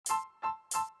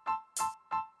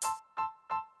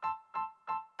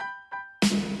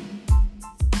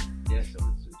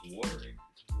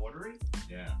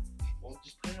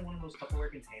those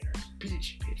Tupperware containers.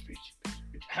 Peach.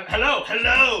 Hello,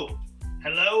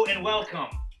 and welcome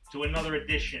to another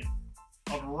edition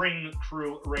of Ring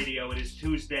Crew Radio. It is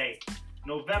Tuesday,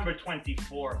 November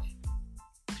 24th,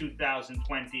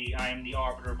 2020. I am the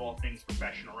arbiter of all things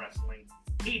professional wrestling,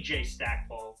 PJ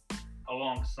Stackpole,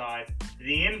 alongside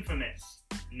the infamous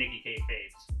Nikki K.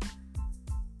 Faves.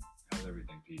 How's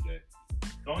everything, PJ?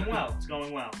 Going well. It's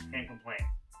going well. Can't complain.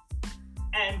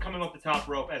 And coming off the top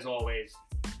rope, as always,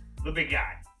 the big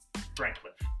guy, Frank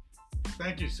Cliff.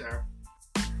 Thank you, sir.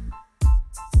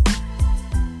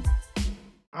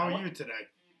 How are you today?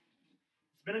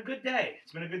 It's been a good day.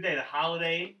 The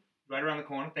holiday right around the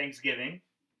corner, Thanksgiving.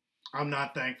 I'm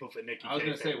not thankful for Nikki. I was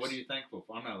going to say, what are you thankful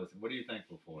for? I'm not listening. What are you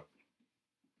thankful for?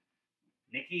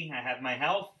 Nikki, I have my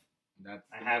health. I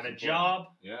have a job.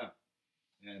 Yeah.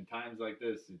 And times like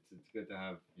this, it's good to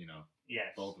have,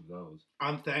 yes, both of those.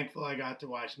 I'm thankful I got to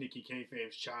watch Nikki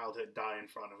Kayfabe's childhood die in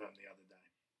front of him the other day.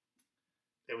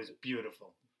 It was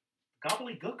beautiful.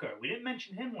 Gobbledygooker. We didn't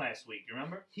mention him last week. You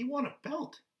remember? He won a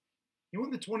belt. He won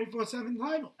the 24/7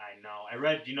 title. I know. I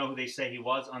read. Do you know who they say he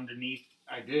was underneath?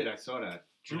 I did. I saw that.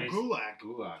 Drew Gulak.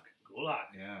 Gulak.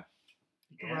 Yeah.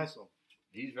 He can wrestle.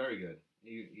 He's very good.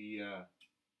 He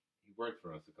worked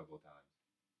for us a couple of times.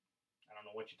 I don't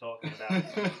know what you're talking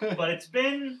about. But it's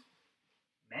been,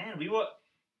 man,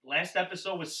 last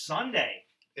episode was Sunday.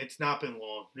 It's not been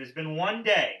long. There's been one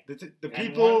day. The and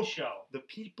people, one show. The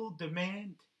people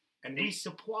demand and we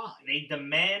supply. They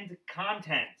demand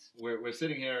content. We're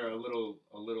sitting here a little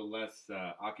less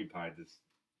occupied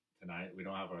tonight. We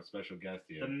don't have our special guest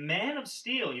here. The Man of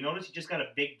Steel. You notice he just got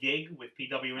a big gig with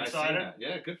PW Insider? I've seen that.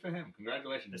 Yeah, good for him.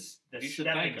 Congratulations. The he should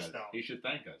thank us. He should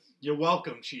thank us. You're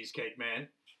welcome, Cheesecake Man.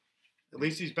 At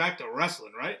least he's back to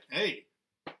wrestling, right? Hey.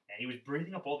 And he was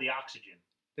breathing up all the oxygen.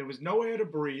 There was no air to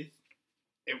breathe.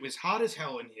 It was hot as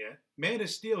hell in here. Man of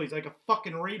Steel, he's like a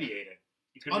fucking radiator.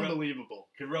 Unbelievable.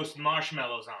 Could roast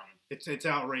marshmallows on him. It's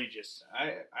outrageous.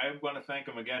 I want to thank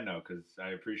him again, though, because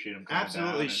I appreciate him coming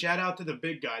Absolutely. Shout out to the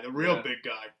big guy, the real big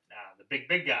guy. The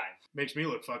big guy. Makes me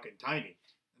look fucking tiny.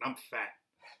 And I'm fat.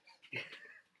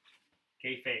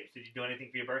 K-Faves, did you do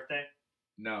anything for your birthday?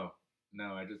 No.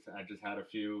 I just had a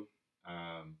few.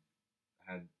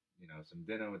 Had some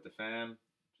dinner with the fam.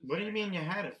 What do you mean you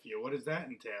had a few? What does that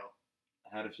entail?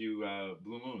 I had a few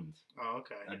Blue Moons. Oh,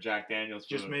 okay. A Jack Daniels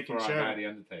just making for sure. our guy, The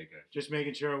Undertaker. Just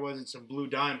making sure it wasn't some Blue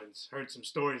Diamonds. Heard some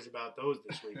stories about those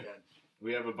this weekend.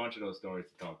 We have a bunch of those stories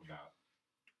to talk about.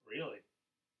 Really?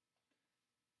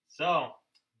 So,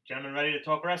 gentlemen, ready to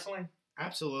talk wrestling?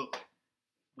 Absolutely.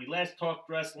 We last talked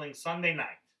wrestling Sunday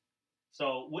night.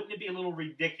 So, wouldn't it be a little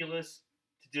ridiculous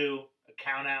to do a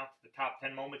count out the top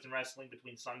 10 moments in wrestling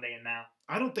between Sunday and now?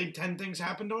 I don't think 10 things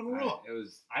happened on Raw.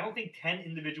 I don't think 10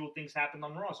 individual things happened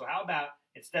on Raw. So how about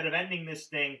instead of ending this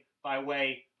thing by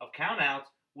way of count outs,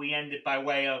 we end it by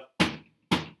way of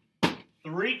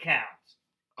 3 counts.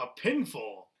 A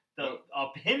pinfall. A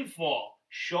pinfall.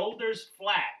 Shoulders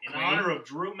flat in honor of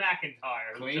Drew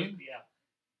McIntyre. Clean?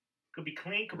 Could be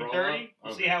clean, could be dirty.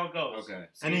 We'll see how it goes. Okay.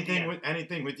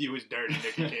 Anything with you is dirty,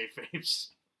 Nikki Kayfabe.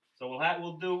 So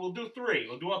we'll do 3.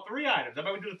 We'll do all 3 items. How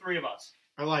about we do the 3 of us?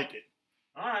 I like it.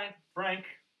 All right, Frank.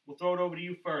 We'll throw it over to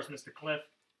you first, Mr. Cliff.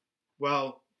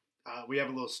 Well, we have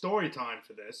a little story time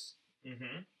for this.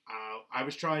 Mm-hmm. I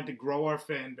was trying to grow our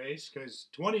fan base because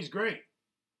 20's great,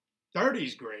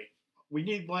 30's great. We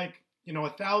need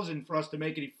 1,000 for us to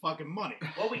make any fucking money.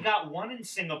 Well, we got 1 in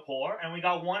Singapore and we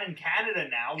got 1 in Canada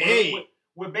now.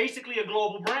 We're basically a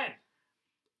global brand.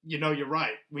 You're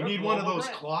right. We need one of those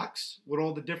clocks with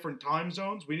all the different time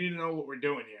zones. We need to know what we're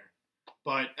doing here.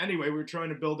 But anyway, we were trying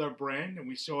to build our brand, and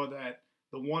we saw that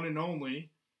the one and only,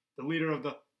 the leader of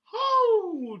the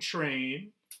Ho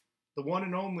Train, the one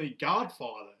and only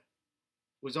Godfather,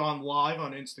 was on live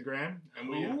on Instagram.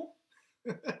 And who?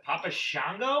 Papa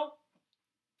Shango?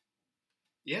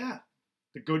 Yeah.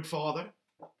 The Good Father.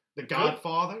 The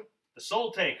Godfather. The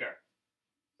Soul Taker.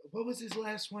 What was his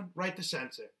last one? Right to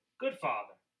Censor. Good Father.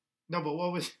 No, but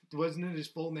wasn't it his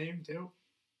full name too?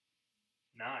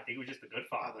 No, I think it was just the Good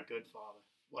Father. The Good Father.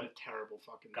 What a terrible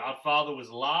fucking name. Godfather was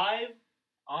live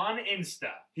on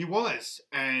Insta. He was,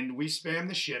 and we spammed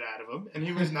the shit out of him, and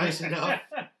he was nice enough.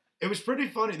 It was pretty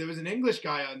funny. There was an English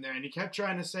guy on there, and he kept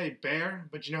trying to say bear,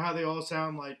 but you know how they all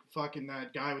sound like fucking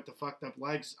that guy with the fucked up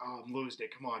legs? Oh, I'm losing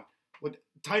it. Come on. With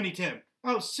Tiny Tim.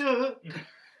 Oh, sir.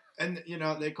 And,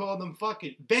 they called him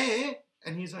fucking bear,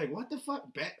 and he's like, what the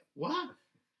fuck? Bear? What?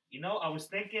 I was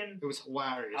thinking... It was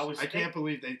hilarious. I can't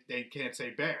believe they can't say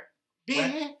bear.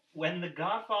 When The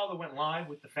Godfather went live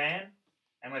with the fan,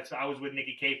 and I was with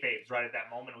Nikki Kayfabe right at that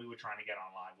moment, and we were trying to get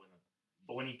on live with him.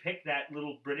 But when he picked that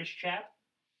little British chap,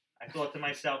 I thought to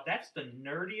myself, that's the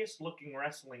nerdiest looking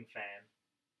wrestling fan.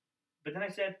 But then I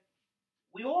said,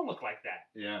 we all look like that.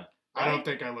 Yeah. I don't Right?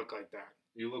 think I look like that.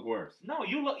 You look worse. No,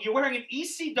 you're wearing an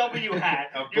ECW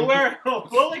hat. A You're Bullet- wearing a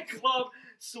Bullet Club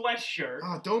sweatshirt.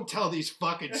 Oh, don't tell these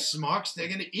fucking smarks. They're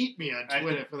gonna eat me on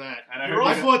Twitter for that. And I You're heard I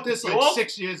you also- bought this you're like also-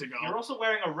 6 years ago. You're also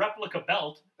wearing a replica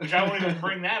belt, which I won't even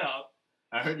bring that up.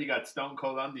 I heard you got Stone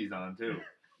Cold undies on too.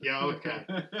 Yeah, okay.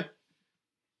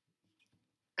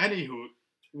 Anywho,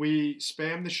 we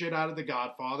spammed the shit out of the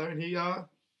Godfather, and he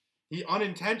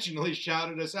unintentionally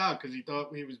shouted us out because he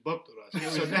thought he was booked with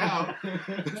us. So now,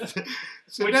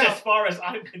 Which, as far as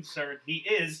I'm concerned, he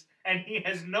is, and he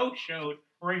has no showed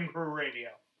Ring Crew Radio.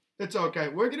 it's okay.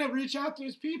 We're gonna reach out to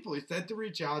his people. He said to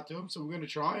reach out to him, so we're gonna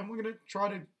try, and we're gonna try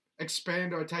to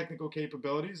expand our technical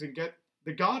capabilities and get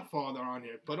the Godfather on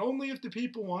here, but only if the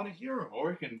people want to hear him.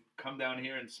 Or he can come down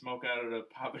here and smoke out of the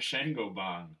Papa Shango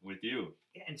bong with you.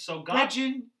 Yeah, and so God,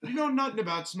 Gretchen, you know nothing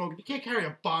about smoking. You can't carry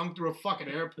a bong through a fucking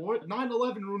airport.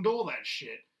 9/11 ruined all that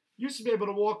shit. You used to be able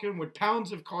to walk in with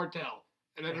pounds of cartel,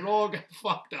 and then it all got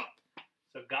fucked up.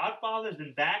 so Godfather's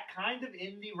been back kind of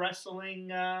in the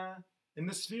wrestling, In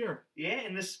the sphere.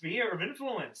 in the sphere of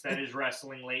influence that is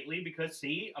wrestling lately, because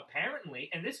he apparently,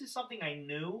 and this is something I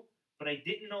knew, but I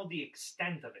didn't know the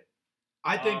extent of it.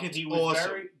 I think it's he was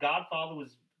awesome. Godfather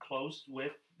was close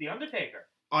with The Undertaker.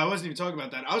 Oh, I wasn't even talking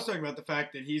about that. I was talking about the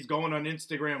fact that he's going on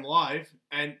Instagram Live,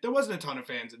 and there wasn't a ton of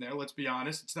fans in there, let's be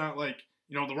honest. It's not like,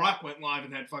 The Rock went live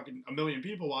and had fucking 1 million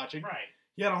people watching. Right.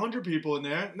 He had 100 people in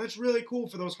there, and that's really cool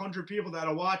for those 100 people that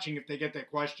are watching if they get their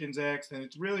questions asked, and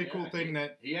it's really a cool thing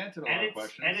that, He answered a lot of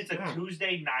questions. And it's a Yeah.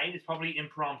 Tuesday night. It's probably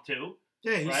impromptu.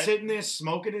 yeah, he's Right. sitting there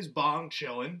smoking his bong,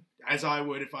 chilling, as I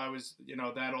would if I was,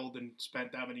 that old and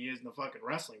spent that many years in the fucking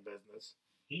wrestling business.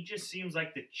 He just seems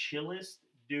like the chillest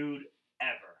dude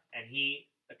ever, and he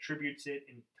attributes it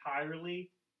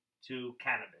entirely to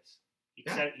cannabis.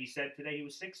 He said today he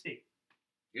was 60.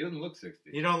 He doesn't look 60.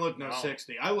 You don't look no No.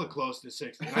 60. I look close to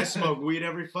 60. And I smoke weed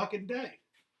every fucking day.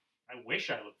 I wish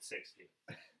I looked 60.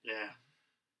 Yeah.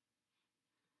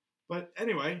 But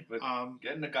anyway, But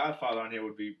Getting the Godfather on here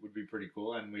would be pretty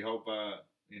cool, and we hope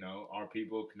our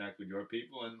people connect with your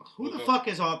people. And who we'll the go- fuck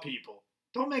is our people?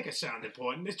 Don't make us sound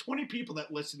important. There's 20 people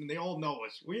that listen and they all know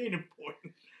us. We ain't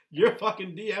important. You're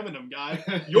fucking DMing them, guy.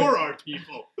 You're our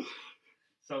people.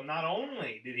 So not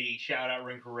only did he shout out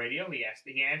Ring Crew Radio, he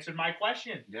answered my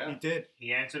question. He Yeah. did.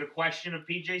 He answered a question of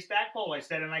PJ Stackpole. I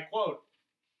said, and I quote,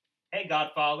 "Hey,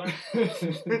 Godfather,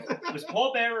 was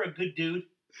Paul Bearer a good dude?"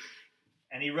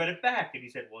 And he read it back, and he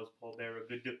said, "Was Paul Bearer a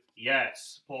good dude?"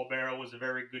 Yes, Paul Bearer was a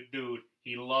very good dude.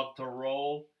 He loved to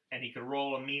roll, and he could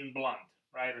roll a mean blunt,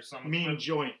 right? Or some Mean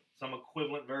joint. some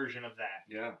equivalent version of that.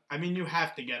 Yeah. I mean, you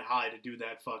have to get high to do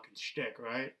that fucking shtick,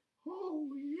 right?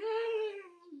 Oh,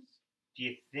 yes. Do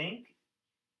you think?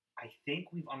 I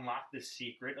think we've unlocked the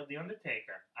secret of The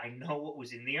Undertaker. I know what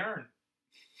was in the urn.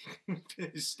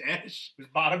 His stash. It was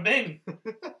bada bing.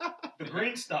 The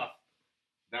green stuff.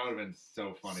 That would have been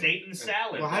so funny. Satan's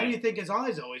salad. Well, how do you think his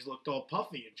eyes always looked all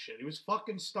puffy and shit? He was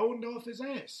fucking stoned off his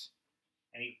ass.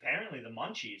 And apparently the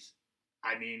munchies.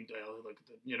 I mean, look,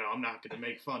 I'm not going to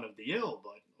make fun of the ill,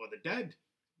 or the dead,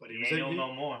 but he was Daniel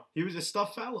no more. he was a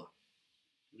stuffed fella.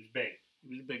 He was big. He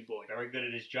was a big boy. Very good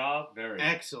at his job. Very.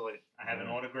 Excellent. I have an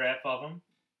Yeah. autograph of him.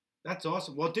 That's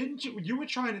awesome. Well, didn't you were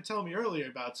trying to tell me earlier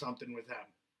about something with him?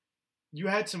 You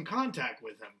had some contact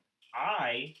with him.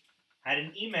 I had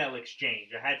an email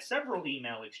exchange. I had several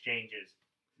email exchanges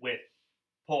with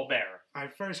Paul Bearer, All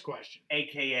right, first question.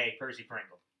 a.k.a. Percy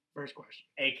Pringle, First question.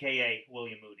 a.k.a.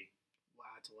 William Moody. Wow,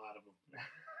 that's a lot of them.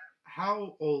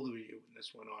 How old were you when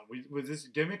this went on? Was this a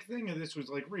gimmick thing, or this was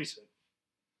like recent?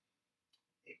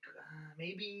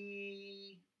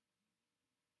 Maybe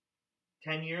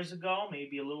 10 years ago,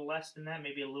 maybe a little less than that,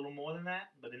 maybe a little more than that,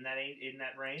 but in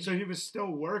that range. So he was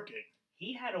still working.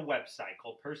 He had a website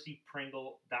called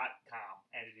percypringle.com,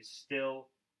 and it is still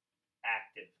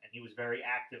active. And he was very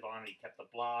active on it. He kept a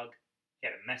blog. He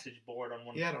had a message board on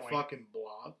one He had a point. fucking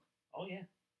blog. Oh, yeah.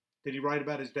 Did he write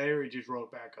about his day, or he just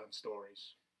wrote back on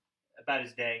stories? About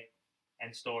his day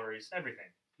and stories, everything.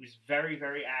 He was very,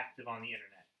 very active on the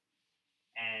internet.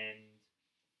 And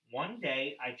one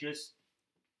day, I just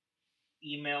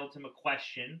emailed him a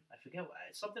question. I forget,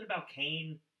 something about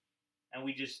Kane, and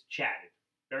we just chatted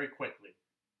very quickly.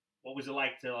 What was it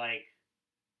like to,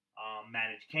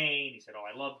 manage Kane? He said, "Oh,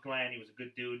 I loved Glenn. He was a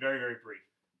good dude." Very, very brief.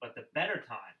 But the better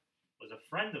time was a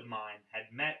friend of mine had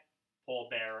met Paul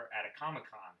Bearer at a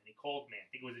Comic-Con, and he called me. I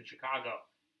think it was in Chicago.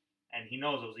 And he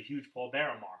knows I was a huge Paul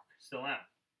Bearer mark. Still am.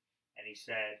 And he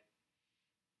said,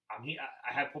 "I'm here.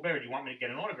 I have Paul Bearer. Do you want me to get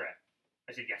an autograph?"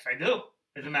 I said, "Yes, I do,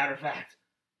 as a matter of fact."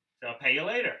 So I'll pay you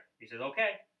later. He says,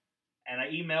 okay. And I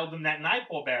emailed him that night,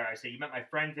 Paul Bearer. I said, you met my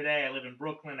friend today. I live in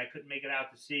Brooklyn. I couldn't make it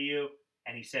out to see you.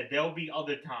 And he said, there'll be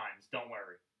other times. Don't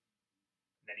worry.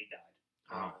 And then he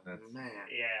died. Oh, that's- man.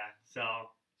 Yeah, so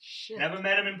Shit. never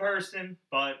met him in person,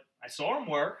 but I saw him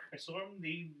work. I saw him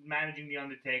managing The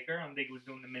Undertaker. I think he was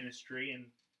doing the ministry, and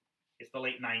it's the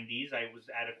late 90s. I was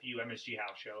at a few MSG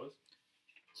house shows.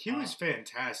 He was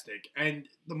fantastic, and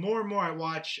the more and more I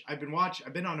watch, I've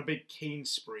been on a big Kane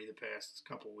spree the past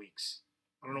couple weeks.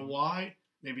 I don't know why.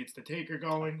 Maybe it's the Taker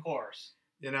going, Of course.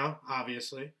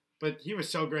 Obviously. But he was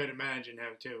so great at managing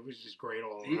him too. It was just great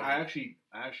all around. I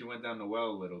actually went down the well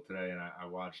a little today, and I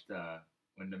watched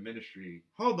when the ministry.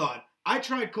 Hold on, I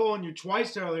tried calling you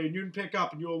twice earlier, and you didn't pick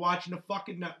up, and you were watching the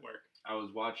fucking network. I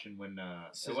was watching when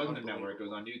This it is wasn't a network; it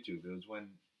was unbelievable. on YouTube. It was when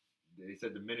they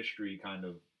said the ministry kind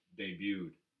of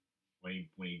debuted when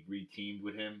he re-teamed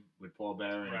with Paul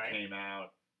Bearer, and Right. he came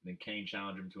out, and then Kane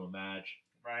challenged him to a match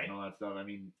Right? and all that stuff. I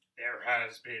mean, There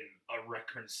has been a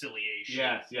reconciliation.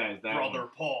 yes, that Brother one.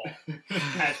 Paul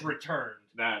has returned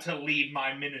that to lead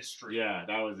my ministry. yeah,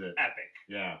 that was it. Epic.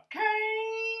 Yeah.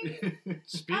 Kane,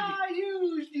 Speaking. I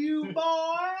used you,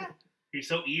 boy. He's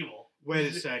so evil. Wait a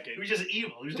He second. was just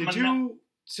evil. He was Did you,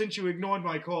 since you ignored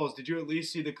my calls, did you at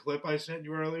least see the clip I sent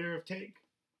you earlier of Take?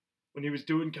 When he was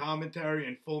doing commentary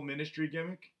and full ministry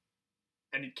gimmick?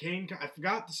 And I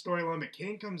forgot the storyline, but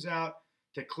Kane comes out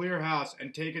to clear house,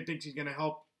 and Taker thinks he's going to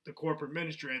help the corporate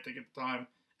ministry, I think, at the time.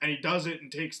 And he does it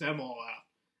and takes them all out.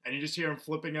 And you just hear him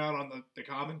flipping out on the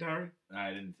commentary.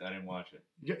 I didn't watch it.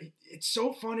 Yeah, it's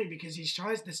so funny because he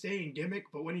tries to stay in gimmick,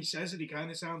 but when he says it, he kind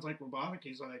of sounds like robotic.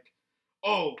 He's like,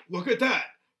 oh, look at that.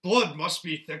 Blood must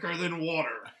be thicker than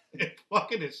water. It's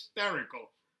fucking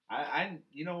hysterical. I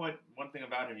you know what? One thing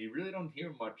about him, you really don't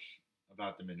hear much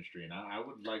about the ministry, and I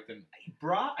would like to.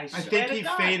 Bruh, I I swear think to he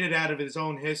God. faded out of his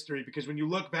own history because when you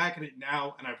look back at it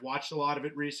now, and I've watched a lot of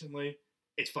it recently,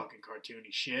 it's fucking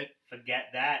cartoony shit. Forget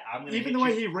that. I'm gonna Even hit the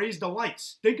way you. he raised the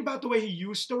lights. Think about the way he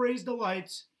used to raise the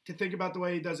lights to think about the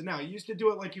way he does it now. He used to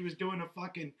do it like he was doing a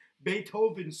fucking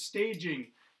Beethoven staging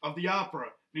of the opera.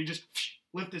 And he just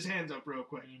lift his hands up real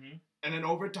quick. Mhm. And then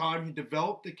over time, he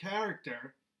developed the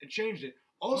character and changed it.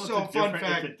 Also, Well, it's a fun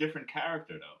different- fact, it's a different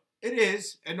character though. it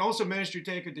is. And also, Ministry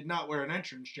Taker did not wear an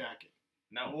entrance jacket.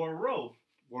 No. Wore a robe.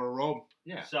 Wore a robe.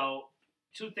 Yeah. So,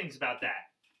 two things about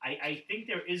that. I think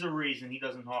there is a reason he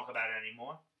doesn't talk about it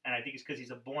anymore, and I think it's because he's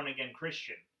a born-again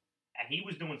Christian. And he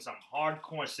was doing some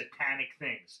hardcore satanic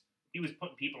things. He was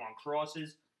putting people on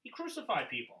crosses. He crucified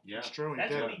people. Yeah. It's true. He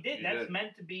That's did. what he did. He That's did.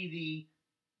 meant to be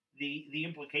the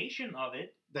implication of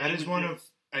it. That He is was one just-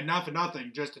 of, and not for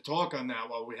nothing, just to talk on that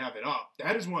while we have it up,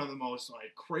 that is one of the most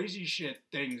like crazy shit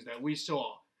things that we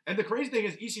saw. And the crazy thing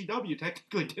is ECW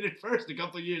technically did it first a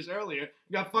couple of years earlier.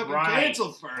 Got fucking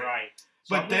canceled for it. Right.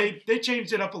 So But I'm gonna- they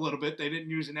changed it up a little bit. They didn't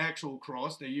use an actual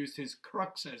cross. They used his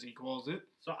crux, as he calls it.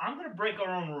 So I'm going to break our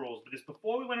own rules because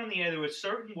before we went on the air, there were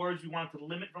certain words we wanted to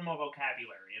limit from our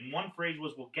vocabulary. And one phrase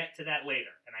was, we'll get to that later.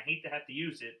 And I hate to have to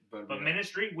use it, but yeah.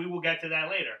 ministry, we will get to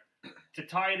that later. To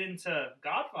tie it into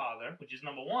Godfather, which is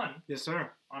number one Yes,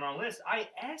 sir. on our list, I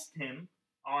asked him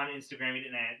on Instagram, he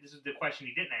didn't answer. This is the question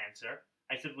he didn't answer.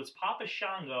 I said, was Papa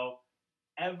Shango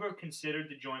ever considered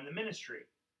to join the ministry?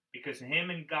 Because him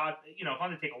and God, if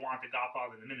Undertaker wanted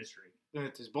Godfather in the ministry,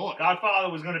 It's his boy. Godfather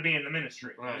was going to be in the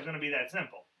ministry. It Right. was going to be that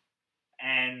simple.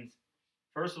 And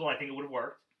first of all, I think it would have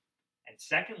worked. And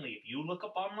secondly, if you look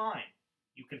up online,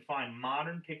 you can find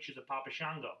modern pictures of Papa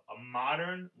Shango, a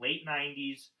modern late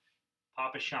 90s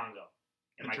Papa Shango.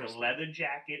 In like a Interesting. leather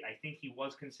jacket, I think he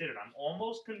was considered. I'm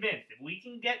almost convinced if we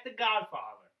can get the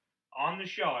Godfather on the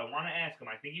show, I want to ask him.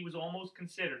 I think he was almost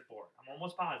considered for it. I'm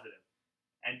almost positive.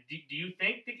 And do you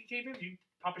think Dickie Kayfabe,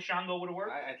 Papa Shango would have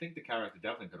worked? I think the character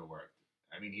definitely could have worked.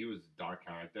 I mean, he was a dark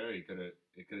character. It could have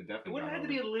It definitely. would have gone had to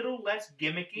be a over. little less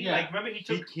gimmicky. Yeah. Like, remember he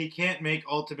took He can't make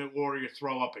Ultimate Warrior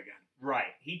throw up again.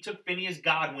 right. He took Phineas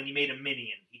Godwin. He made him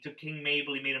Minion. He took King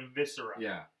Mabel. He made him Viscera.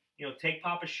 Yeah. Take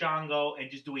Papa Shango and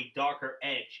just do a darker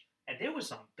edge. And there was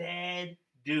some bad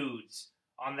dudes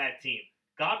on that team.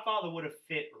 Godfather would have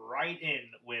fit right in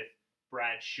with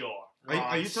Brad Shaw. Are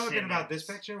Ron you talking about this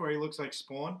Simmons. picture where he looks like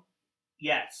Spawn?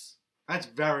 Yes. That's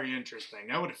very interesting.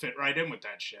 That would have fit right in with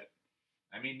that shit.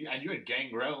 I mean, and you had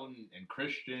Gangrel and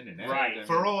Christian and Right. everything.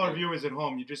 For all our viewers at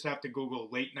home, you just have to Google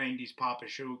late 90s Papa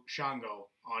Shango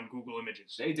on Google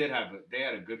Images. They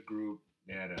had a good group.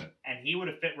 They had a And he would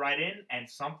have fit right in. And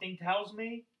something tells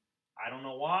me, I don't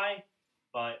know why,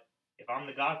 but if I'm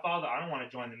the Godfather, I don't want to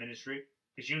join the ministry.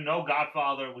 Because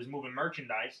Godfather was moving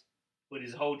merchandise with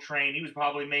his whole train. He was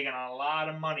probably making a lot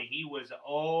of money. He was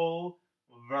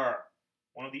over.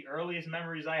 one of the earliest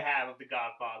memories I have of The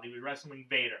Godfather. He was wrestling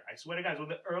Vader. I swear to God, it's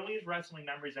one of the earliest wrestling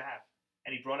memories I have.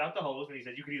 And he brought out the hose and he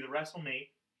said, you could either wrestle me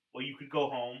or you could go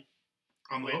home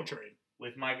On the whole train.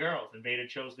 with my girls. And Vader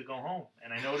chose to go home.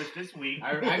 And I noticed this week.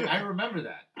 I remember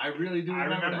that. I really do I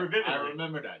remember remember that. vividly. I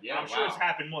remember that. Yeah, I'm sure it's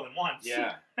happened more than once.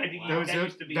 Yeah. I think Wow. that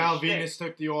used to be Val a shtick. Venus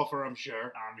took the offer, I'm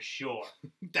sure. I'm sure.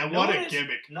 What a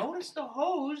gimmick. Notice the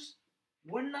hose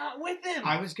were not with him.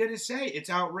 I was going to say, it's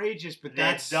outrageous, but They're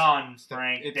that's... done, it's the-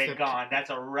 Frank. it's They're the- gone.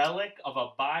 That's a relic of a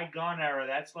bygone era.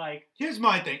 That's like Here's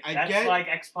my thing. that's like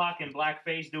X-Pac and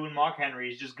Blackface doing Mark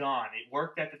Henry is just gone. It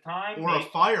worked at the time. Or a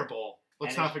fireball.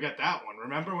 Let's and not forget that one.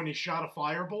 Remember when he shot a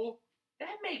fireball?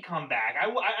 That may come back. I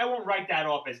won't write that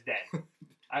off as dead.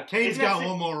 Kane's Isn't that got sick?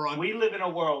 one more run. We live in a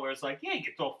world where it's like, yeah, you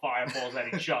can throw fireballs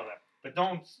at each other, but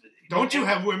Don't you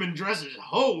have women dressed as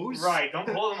hoes? right? Don't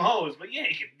call them hoes, but yeah,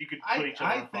 you could put each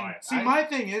other on fire. See, my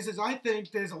thing is I think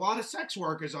there's a lot of sex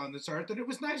workers on this earth, and it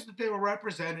was nice that they were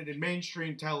represented in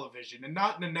mainstream television and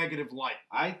not in a negative light.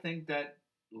 I think that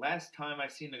last time I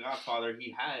seen The Godfather,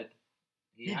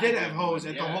 he did have one, hoes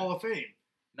at the yeah. Hall of Fame.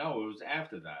 No, it was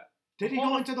after that. Did he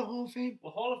go into the Hall of Fame?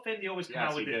 Well, Hall of Fame, they always come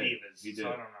Yes, out with he the did. divas, He so did. I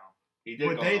don't know. He did.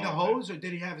 Were go they to the Hall of Fame. hose, or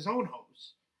did he have his own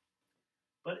hose?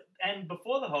 And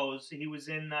before the hose, he was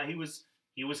in he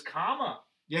was Kama.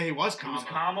 Yeah, he was He Kama. was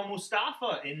Kama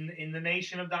Mustafa in the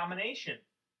Nation of Domination.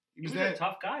 He He was was there. a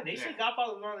tough guy. They say Yeah.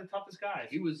 Godfather was one of the toughest guys.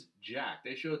 He was jacked.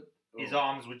 They showed His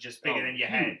arms were just bigger than your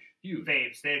head. Huge.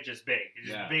 Babes, they're just big. They're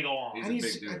just Yeah. big arms. He's And a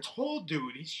he's big a dude. tall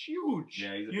dude. He's huge.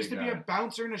 Yeah, he's a he used big to be guy. a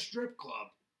bouncer in a strip club.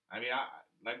 I mean,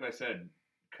 like I said,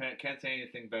 can't say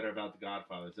anything better about The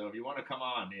Godfather. So if you want to come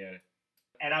on, yeah.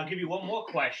 And I'll give you one more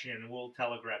question. We'll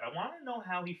telegraph. I want to know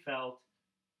how he felt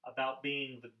about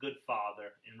being the good father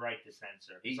in Right to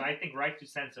Censor. Because I think Right to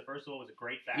Censor, first of all, was a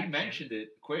great faction. He mentioned it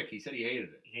quick. He said he hated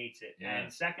it. He hates it. Yeah.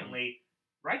 And secondly,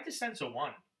 Right to Censor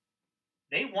won.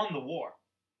 They won the war.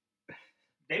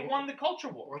 They won the culture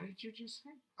war. What did you just say?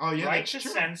 Oh, yeah, Right that's to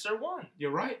true. Censor won.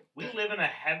 You're right. We live in a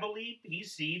heavily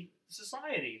PC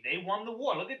society. They won the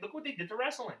war. Look what they did to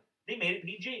wrestling. They made it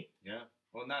PG. Yeah.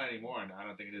 Well, not anymore. I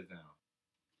don't think it is now.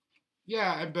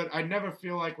 Yeah, but I never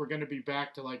feel like we're going to be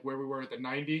back to like where we were at the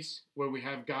 90s, where we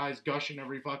have guys gushing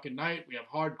every fucking night. We have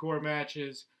hardcore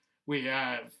matches. We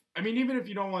have, I mean, even if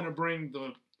you don't want to bring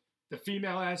the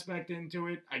female aspect into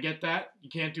it, I get that. You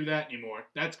can't do that anymore.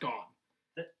 That's gone.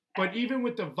 But even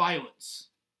with the violence.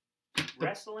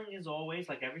 Wrestling is always,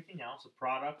 like everything else, a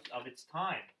product of its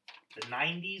time. The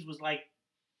 90s was like,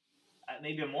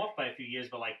 maybe I'm off by a few years,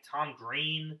 but like Tom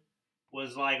Green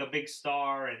was like a big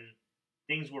star and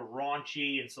things were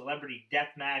raunchy and celebrity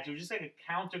deathmatch. It was just like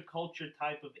a counterculture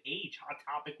type of age. Hot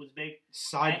Topic was big.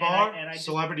 Sidebar, and I just-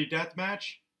 Celebrity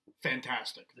Deathmatch,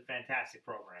 fantastic. It's a fantastic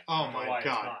program. Oh I don't know my why it's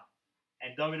God. not.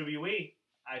 And WWE,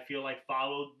 I feel like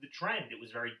followed the trend. It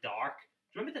was very dark.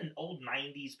 Do you remember the old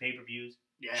 90s pay-per-views?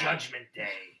 Yeah. Judgment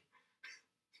Day.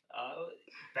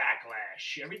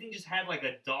 Backlash. Everything just had like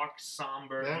a dark,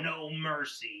 somber, Yeah. no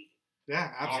mercy.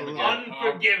 Yeah, absolutely.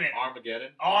 Unforgiven.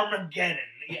 Armageddon. Armageddon.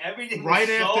 Yeah, everything Right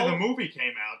was after so, the movie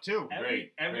came out, too.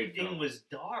 Great everything film. was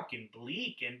dark and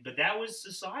bleak, but that was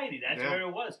society. That's Yeah. where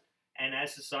it was. And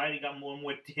as society got more and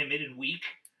more timid and weak,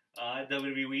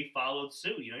 WWE followed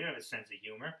suit. You have a sense of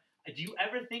humor. Do you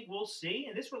ever think we'll see,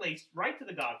 and this relates right to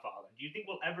The Godfather, do you think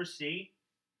we'll ever see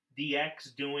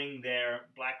DX doing their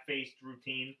black-faced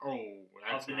routine Oh,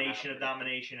 that's of the not Nation of happening.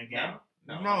 Domination again?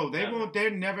 No, they never. won't.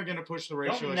 They're never going to push the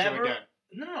racial Don't issue never- again.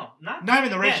 No, not Not even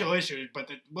the again. racial issue, but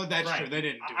that's Right. true. They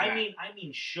didn't do I that.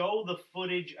 mean, show the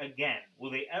footage again.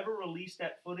 Will they ever release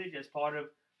that footage as part of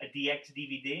a DX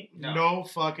DVD? no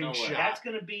fucking No way. shot. That's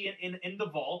going to be in the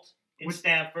vault in With-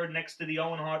 Stanford next to the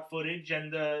Owen Hart footage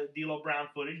and the D'Lo Brown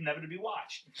footage, never to be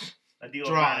watched. D'Lo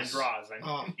Brown and Draws. I mean.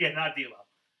 Oh. Yeah, not D'Lo.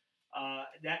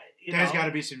 There's got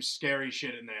to be some scary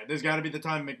shit in there. There's got to be the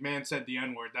time McMahon said the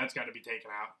N word. That's got to be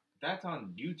taken out. That's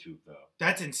on YouTube, though.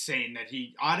 That's insane that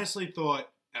he honestly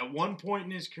thought at one point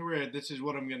in his career, this is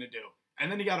what I'm going to do.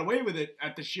 And then he got away with it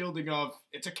at the shielding of,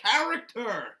 it's a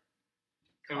character.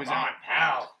 It was Come on,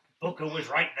 pal. Booker was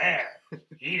right there.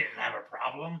 He didn't have a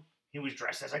problem. He was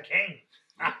dressed as a king.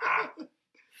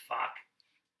 Fuck.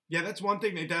 Yeah, that's one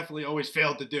thing they definitely always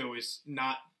failed to do is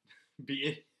not be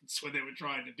idiots when they were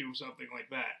trying to do something like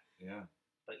that. Yeah.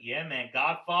 But yeah, man,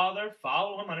 Godfather,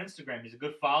 follow him on Instagram. He's a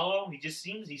good follow. He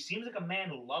seems like a man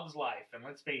who loves life. And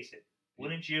let's face it,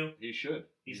 wouldn't you? He should.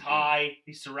 He's He high.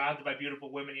 He's surrounded by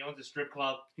beautiful women. He owns a strip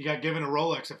club. He got given a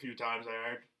Rolex a few times, I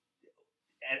heard.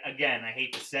 And again, I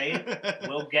hate to say it,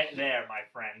 we'll get there, my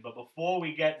friend. But before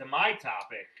we get to my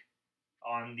topic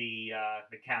on the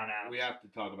count out, should. We have to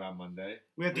talk about Monday.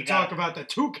 We have to We talk got- about the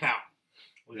 2 count.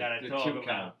 We got to the talk 2 about,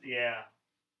 count. yeah.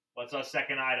 What's our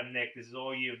second item, Nick? This is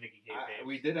all you, Nicky K.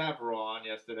 We did have Raw on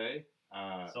yesterday.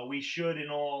 So we should, in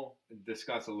all,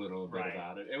 discuss a little bit Right.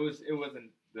 about it. It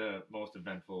wasn't the most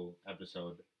eventful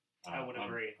episode. I would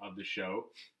agree. Of the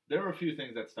show. There were a few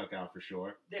things that stuck out for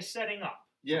sure. they're setting up.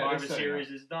 Yeah, they're Survivor setting Series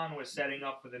up. is done. We're setting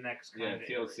up for the next Yeah, kind of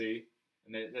TLC,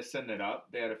 and they're setting it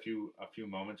up. They had a few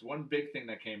moments. One big thing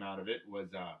that came out of it was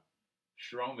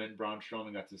Braun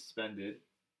Strowman got suspended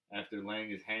after laying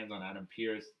his hands on Adam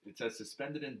Pearce. It says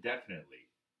suspended indefinitely.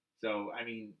 So I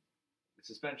mean,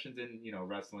 suspensions in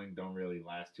wrestling don't really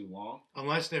last too long.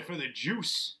 Unless they're for the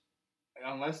juice.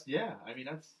 Unless, yeah, I mean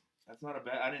that's not a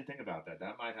bad. I didn't think about that.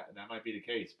 That might be the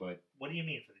case, but What do you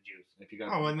mean for the juice? if you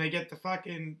got Oh, when they get the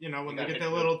fucking, when they got get hit their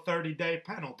with little 30-day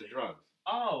penalty. the drugs,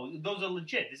 Oh, those are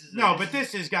legit. This is No, but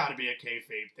this has got to be a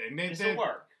kayfabe thing. This will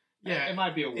work. Yeah, it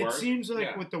might be a it work. seems like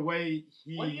yeah. with the way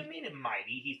he. What do you mean it might?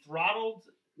 He throttled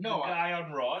No, the guy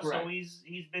on Raw, correct. so he's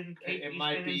been It he's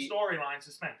might been be- in storyline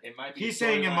suspended. It might be. He's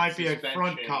saying it storyline might be a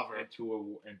front suspension cover.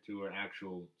 into an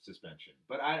actual suspension,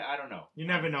 but I don't know. You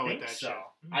never know with think that so.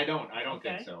 shit. I don't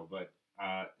Okay. think so. But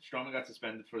Strowman got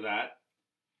suspended for that.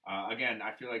 Again,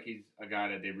 I feel like he's a guy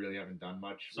that they really haven't done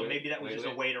much. So with maybe that was just a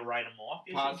lately. way to write him off.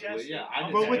 You Possibly, suggested? yeah. I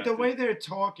didn't But think with the that's way it. they're He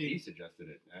talking, suggested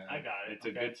it. I got it. It's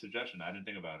Okay. a good suggestion. I didn't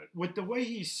think about it. with the way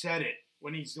he said it,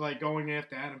 when he's like going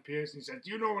after Adam Pearce, and he said, "Do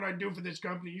you know what I do for this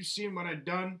company? You seen what I've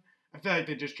done?" I feel like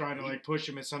they're just trying to like push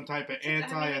him as some type of It's an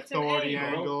anti-authority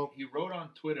angle. angle. He wrote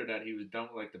on Twitter that he was done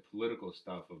with like the political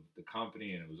stuff of the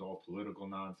company, and it was all political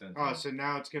nonsense. Oh, And- so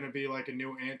now it's gonna be like a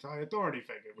new anti-authority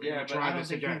figure. We're yeah, gonna but try I don't this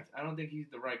think again. I don't think he's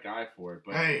the right guy for it.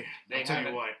 But Hey, they I'll tell you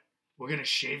haven't- what. We're gonna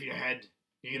shave your head.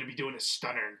 You're gonna be doing a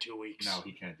stunner in 2 weeks. No,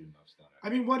 he can't do no stunner. I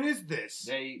mean, what is this?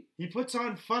 They He puts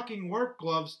on fucking work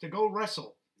gloves to go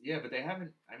wrestle. yeah, but they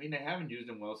haven't. I mean, they haven't used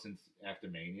him well since after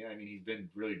Mania. I mean, he's been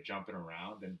really jumping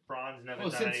around and Braun's never Well,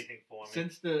 done since- anything for me.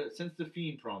 since the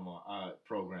Fiend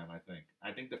program.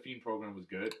 I think the Fiend program was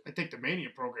good. I think the Mania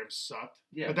program sucked.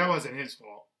 Yeah, but that wasn't his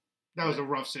fault. That was a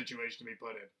rough situation to be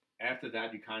put in. after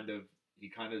that,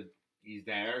 he's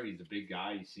there. He's a big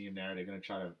guy. You see him there. They're gonna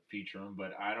try to feature him,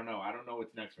 but I don't know. I don't know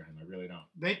what's next for him. I really don't.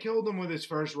 They killed him with his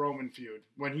first Roman feud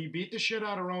when he beat the shit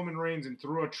out of Roman Reigns and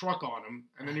threw a truck on him,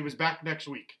 and then he was back next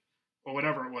week or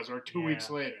whatever it was, or 2 weeks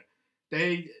Yeah. later.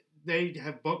 They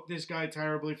have booked this guy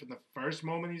terribly from the first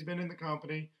moment he's been in the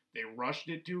company. They rushed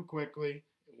it too quickly.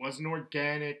 It wasn't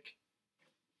organic.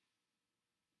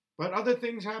 But other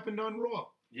things happened on Raw.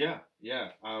 Yeah. We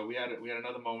had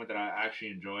another moment that I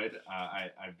actually enjoyed.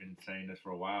 I've been saying this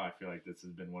for a while. I feel like this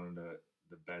has been one of the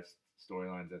best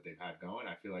storylines that they've had going.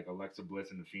 I feel like Alexa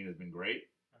Bliss and The Fiend has been great.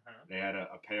 Uh-huh. They had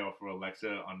a payoff for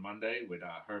Alexa on Monday with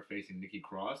her facing Nikki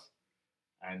Cross,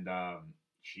 and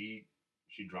she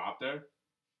dropped her.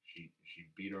 She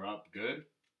beat her up good,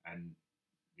 and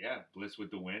yeah, Bliss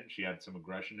with the win. She had some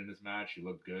aggression in this match. She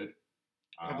looked good.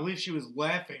 I believe she was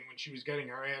laughing when she was getting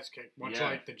her ass kicked, much Yeah.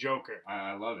 like the Joker.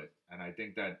 I love it, and I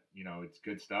think that it's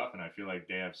good stuff, and I feel like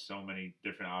they have so many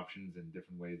different options and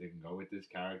different ways they can go with this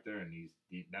character and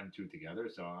them two together.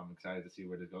 So I'm excited to see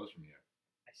where this goes from here.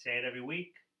 I say it every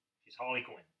week. She's Harley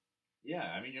Quinn. Yeah,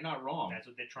 I mean you're not wrong. That's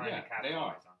what they're trying Yeah, to they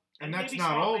are. capitalize on. And that's maybe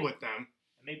not all smartly- with them.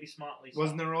 and maybe smartly.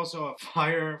 Wasn't so. there also a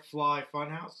Firefly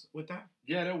Funhouse with them?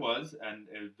 Yeah, there was, and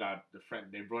it got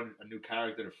they brought a new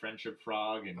character, the Friendship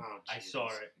Frog, and Oh, I Jesus. saw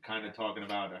it. kind of talking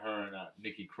about her and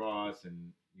Nikki Cross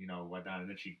and whatnot, and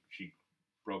then she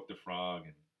broke the frog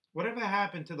and Whatever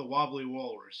happened to the Wobbly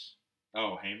Walrus?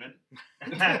 Heyman.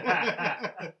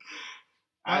 you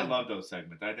I love those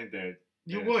segments. I think they're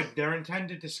yes. would. They're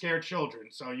intended to scare children,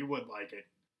 so you would like it.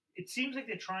 It seems like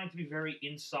they're trying to be very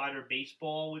insider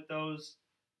baseball with those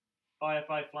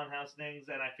Firefly Funhouse things,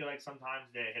 and I feel like sometimes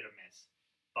they're hit or miss.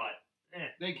 But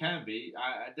They can be.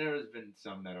 There has been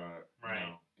some that are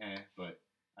Right. but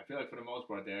I feel like for the most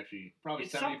part they actually probably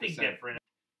it's 70%. something different.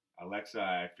 Alexa,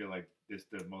 I feel like this is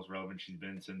the most relevant she's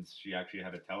been since she actually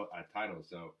had a title.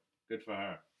 So good for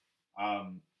her.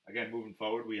 Again, moving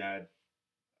forward, we had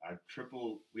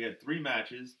three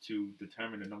matches to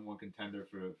determine the number one contender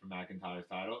for McIntyre's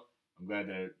title. I'm glad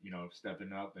they're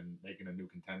stepping up and making a new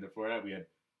contender for that. We had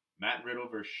Matt Riddle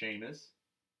versus Sheamus,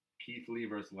 Keith Lee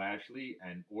versus Lashley,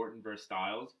 and Orton versus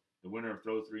Styles. The winner of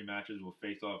those three matches will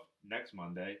face off next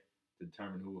Monday to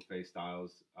determine who will face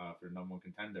Styles for the number one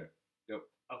contender. Yep.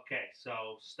 Okay,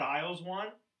 so Styles won,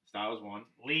 Styles won.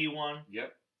 Lee won,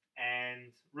 Yep.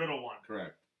 and Riddle won.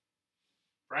 Correct.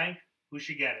 Frank, who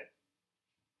should get it?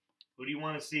 Who do you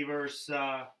want to see versus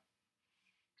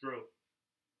Drew?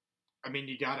 I mean,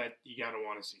 you gotta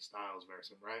want to see Styles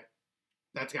versus him, right?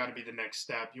 That's got to be the next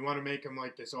step. You want to make him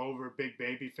like this over big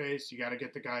baby face. You got to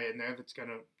get the guy in there that's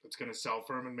gonna sell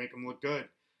for him and make him look good.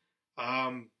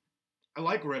 I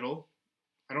like Riddle.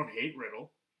 I don't hate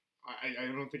Riddle. I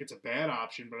don't think it's a bad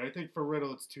option, but I think for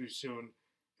Riddle it's too soon.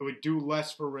 It would do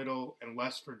less for Riddle and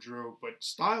less for Drew, but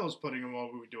Styles putting him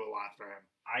over would do a lot for him.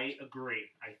 I agree.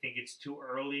 I think it's too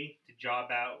early to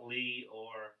job out Lee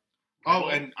or Oh, Riddle.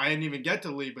 and I didn't even get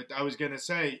to Lee, but I was gonna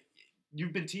say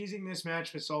you've been teasing this match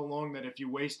for so long that if you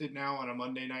waste it now on a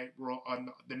Monday night on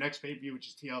the next pay-per-view, which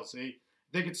is TLC,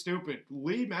 I think it's stupid.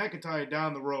 Lee McIntyre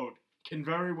down the road can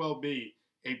very well be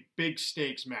a big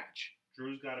stakes match.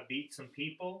 Drew's got to beat some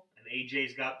people, and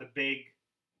AJ's got the big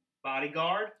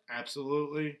bodyguard.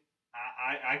 Absolutely.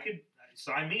 I could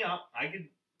sign me up. I could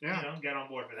Yeah. get on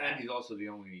board for that. And he's also the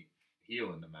only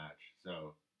heel in the match,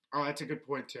 so Oh, that's a good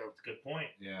point too. That's a good point.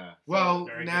 yeah. Well,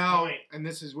 very good now, point. and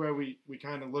this is where we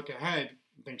kind of look ahead.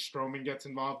 I think Strowman gets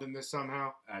involved in this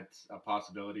somehow. That's a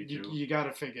possibility too. You got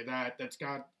to figure that.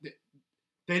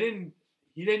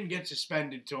 He didn't get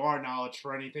suspended to our knowledge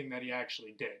for anything that he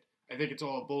actually did. I think it's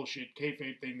all a bullshit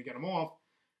kayfabe thing to get him off.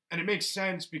 And it makes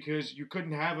sense because you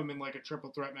couldn't have him in like a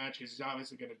triple threat match because he's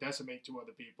obviously going to decimate two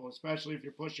other people, especially if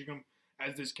you're pushing him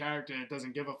as this character that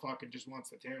doesn't give a fuck and just wants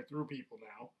to tear through people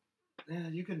now. Yeah,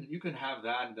 you can have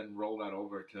that and then roll that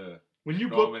over to When you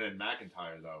book, Strowman and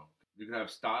McIntyre though. You could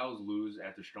have Styles lose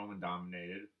after Strowman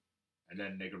dominated, and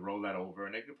then they could roll that over,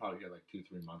 and they could probably get like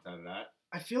 2-3 months out of that.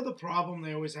 I feel the problem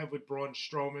they always have with Braun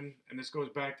Strowman, and this goes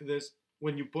back to this,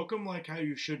 when you book him like how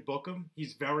you should book him,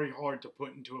 he's very hard to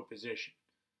put into a position.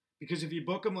 Because if you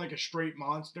book him like a straight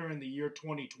monster in the year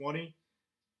 2020,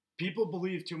 people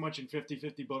believe too much in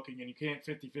 50-50 booking, and you can't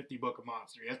 50-50 book a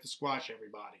monster. He has to squash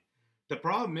everybody. The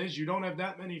problem is you don't have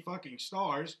that many fucking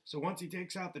stars, so once he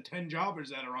takes out the 10 jobbers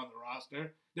that are on the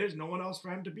roster, there's no one else for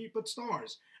him to beat but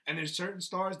stars. And there's certain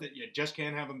stars that you just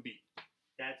can't have him beat.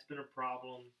 That's been a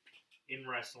problem in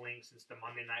wrestling since the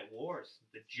Monday Night Wars.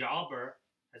 The jobber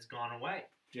has gone away.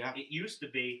 Yeah. It used to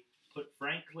be put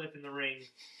Frank Cliff in the ring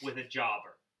with a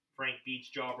jobber. Frank beats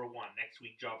jobber 1, next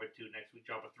week jobber 2, next week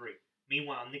jobber 3.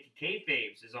 Meanwhile, Nikki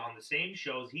Kayfabe is on the same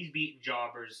shows. He's beating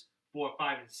jobbers 4,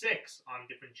 5, and 6 on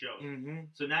different shows. Mm-hmm.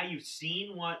 So now you've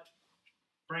seen what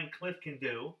Frank Cliff can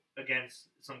do against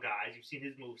some guys. You've seen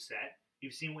his moveset.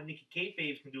 You've seen what Nikki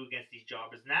Kayfabe can do against these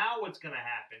jobbers. Now what's going to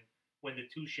happen when the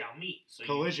two shall meet? So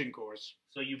Collision course.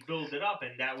 So you build it up,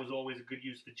 and that was always a good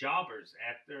use for jobbers.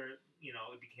 After,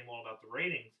 it became all about the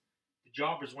ratings, the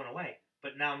jobbers went away.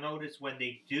 But now notice when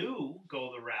they do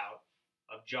go the route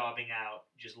of jobbing out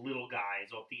just little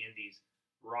guys off the indies,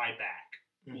 Ryback,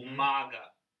 Umaga,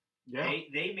 Yeah.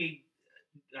 they made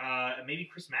maybe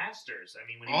Chris Masters. I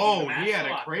mean, when he was in the he had a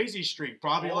Master Lock. crazy streak.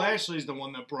 Bobby Oh. Lashley's the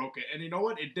one that broke it. And you know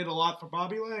what? It did a lot for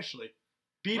Bobby Lashley.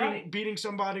 Beating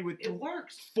somebody with It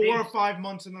works. 4 or 5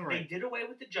 months in the They ring. did away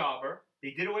with the jobber.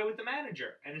 They did away with the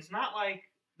manager. And it's not like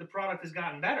the product has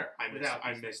gotten better I without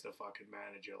these miss the fucking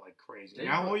manager like crazy. They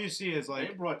Now brought- all you see is They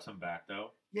like, brought some back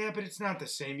though. yeah, but it's not the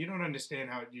same. You don't understand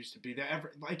how it used to be. That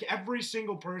every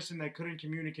single person that couldn't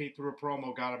communicate through a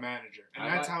promo got a manager, and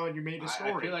that's how you made a I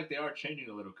story. feel like they are changing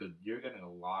a little because you're getting a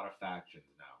lot of factions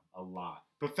now. A lot.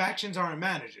 But factions aren't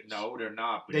managers. No, they're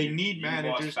not. But They need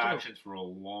managers, lost too. factions for a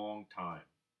long time.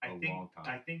 I long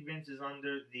time. think Vince is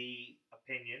under the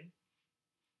opinion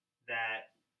that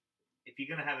if you're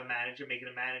going to have a manager, making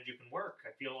a manager can work.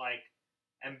 I feel like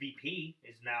MVP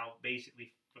is now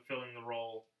basically fulfilling the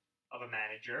role of a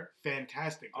manager.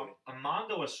 Fantastically.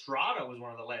 Armando Estrada was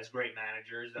one of the last great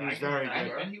managers. That He was I can very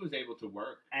remember. And he was able to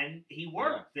work. And he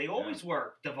worked. Yeah, They always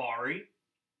worked. Davari,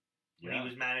 when Yeah. he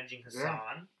was managing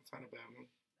Hassan. That's not a bad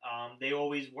one. They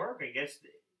always work. I guess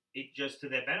it just to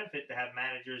their benefit to have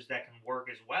managers that can work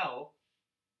as well.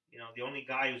 The only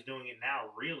guy who's doing it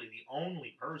now, really, the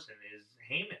only person is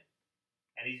Heyman.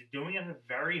 And he's doing it at a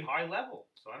very high level.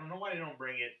 So I don't know why they don't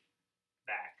bring it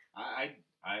back.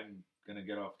 I'm gonna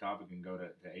get off topic and go to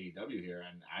AEW here,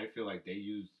 and I feel like they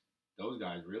use those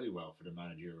guys really well for the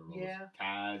managerial roles. Yeah.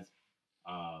 Taz,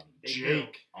 They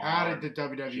Jake. do. How Arn, did the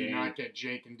WWE Jake, not get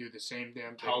Jake and do the same damn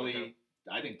thing? with Tully. them?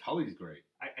 I think Tully's great.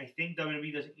 I think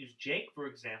WWE doesn't use Jake, for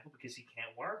example, because he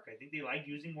can't work. I think they like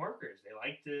using workers. They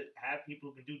like to have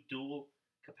people who can do dual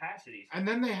capacities. And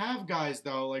then they have guys,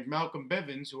 though, like Malcolm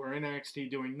Bivens, who are in NXT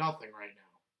doing nothing right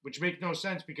now, which makes no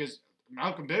sense because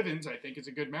Malcolm Bivens, I think, is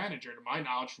a good manager, to my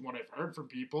knowledge, from what I've heard from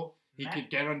people. He Matt- could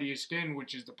get under your skin,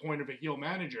 which is the point of a heel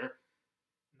manager.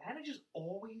 Managers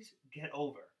always get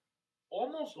over.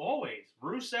 Almost always.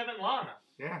 Rusev and Lana.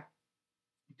 Yeah,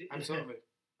 absolutely.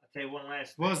 I'll tell you one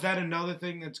last thing. Well, is that another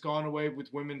thing that's gone away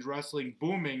with women's wrestling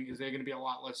booming? Is there going to be a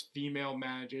lot less female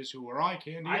managers who are eye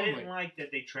candy I only? didn't like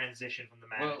that they transitioned from the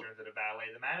manager into the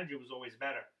valet. The manager was always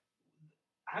better.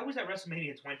 I was at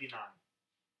WrestleMania 29.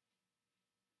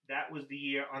 That was the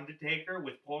year Undertaker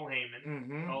with Paul Heyman.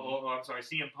 Mm-hmm. I'm sorry,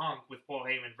 CM Punk with Paul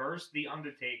Heyman versus The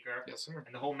Undertaker. Yes, sir.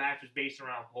 And the whole match was based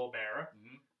around Paul Bearer.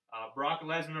 Mm-hmm. Brock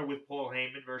Lesnar with Paul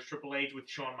Heyman versus Triple H with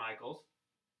Shawn Michaels.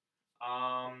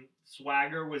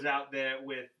 Swagger was out there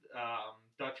with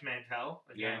Dutch Mantel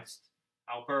against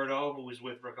Alberto, who was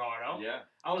with Ricardo. Yeah.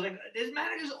 I was like, there's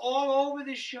managers all over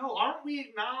this show. Aren't we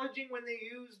acknowledging when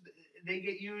they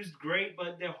get used great,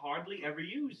 but they're hardly ever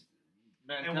used?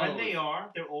 Mantel And when they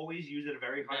are, they're always used at a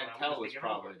very high level. Mantel was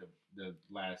probably the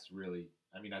last really.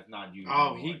 I mean, that's not used.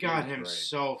 Oh, anymore. he got him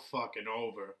so fucking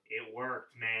over. It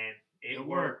worked, man. It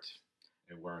worked.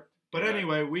 It worked. But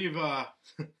anyway, we've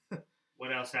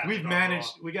what else happened? we've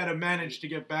managed. We got to manage to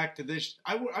get back to this.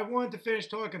 I wanted to finish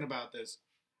talking about this.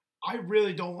 I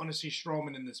really don't want to see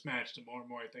Strowman in this match. The more and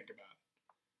more I think about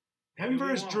it, him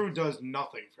versus Drew does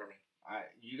nothing for me.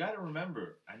 You got to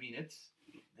remember. I mean,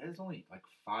 there's only like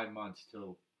 5 months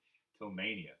till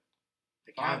Mania.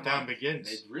 The countdown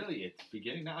begins. It's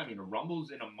beginning now. I mean, the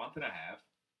Rumble's in a month and a half.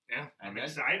 Yeah, I'm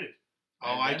excited.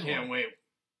 Oh, I can't wait.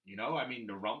 You know, I mean,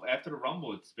 after the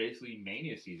Rumble, it's basically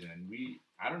Mania season, and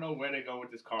I don't know where they go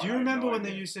with this card. Do you remember when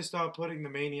they used to start putting the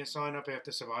Mania sign up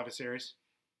after Survivor Series?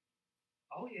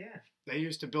 Oh yeah. They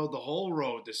used to build the whole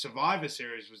road. The Survivor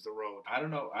Series was the road. I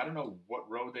don't know what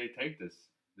road they take this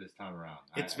time around.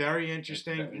 It's very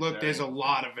interesting. Look, there's a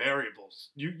lot of variables.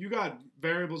 You got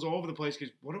variables all over the place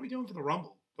because what are we doing for the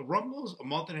Rumble? The Rumble's a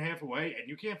month and a half away, and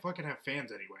you can't fucking have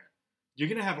fans anywhere. You're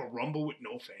going to have a Rumble with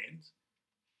no fans?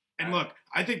 And look,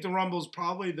 I think the Rumble's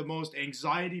probably the most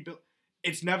anxiety built.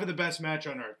 It's never the best match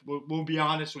on earth. We'll be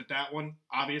honest with that one.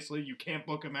 Obviously, you can't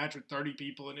book a match with 30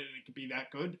 people in it and it could be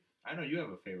that good. I know you have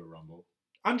a favorite Rumble.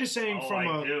 I'm just saying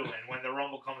I do. And when the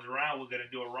Rumble comes around, we're going to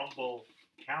do a Rumble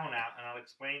count out, and I'll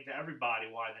explain to everybody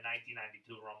why the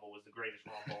 1992 Rumble was the greatest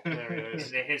Rumble in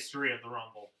the history of the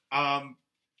Rumble.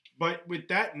 But with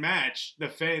that match, the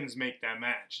fans make that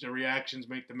match. The reactions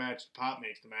make the match. The pop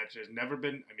makes the match. There's never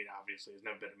been, I mean, obviously, there's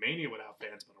never been a Mania without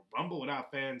fans, but a Rumble without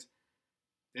fans,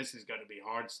 this is going to be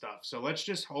hard stuff. So let's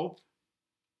just hope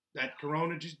that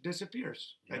Corona just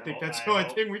disappears. I think that's the only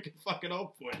thing we can fucking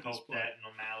hope for. I hope that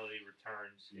normality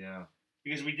returns. Yeah.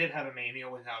 Because we did have a Mania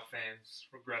without fans,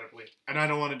 regrettably. And I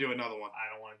don't want to do another one.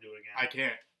 I don't want to do it again. I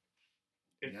can't.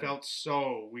 It felt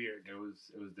so weird. It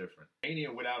was different.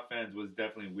 Mania without fans was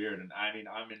definitely weird, and I mean,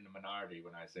 I'm in the minority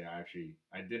when I say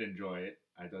I did enjoy it.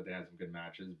 I thought they had some good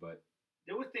matches, but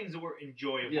there were things that were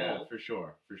enjoyable. Yeah, for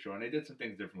sure, and they did some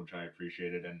things different, which I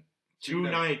appreciated. And 2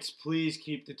 nights, please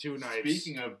keep the 2 nights.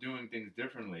 Speaking of doing things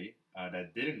differently,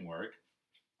 that didn't work.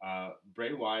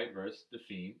 Bray Wyatt versus The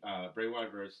Fiend. Bray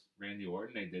Wyatt versus Randy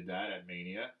Orton. They did that at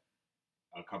Mania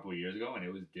a couple of years ago, and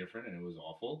it was different and it was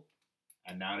awful.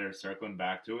 And now they're circling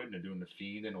back to it, and they're doing The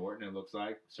Fiend and Orton, it looks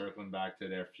like. Circling back to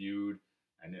their feud.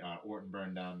 And Orton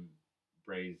burned down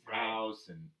Bray's house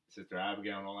and Sister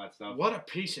Abigail and all that stuff. What a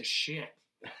piece of shit.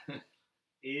 Do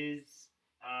you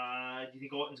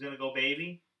think Orton's going to go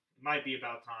baby? It might be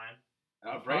about time.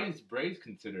 Bray's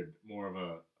considered more of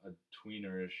a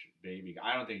tweenerish baby.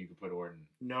 I don't think you could put Orton.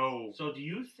 No. So do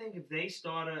you think if they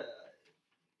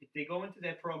go into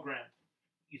their program,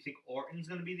 you think Orton's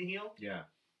going to be the heel? Yeah.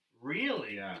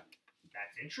 Really? Yeah.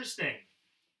 That's interesting.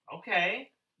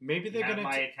 Okay. Maybe they're going to...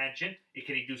 my attention.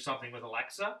 Can he do something with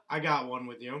Alexa? I got one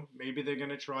with you. Maybe they're going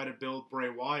to try to build Bray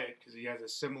Wyatt because he has a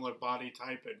similar body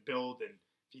type and build. And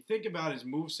if you think about his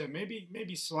moveset,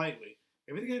 maybe slightly.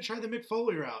 Maybe they're going to try the Mick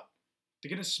Foley route.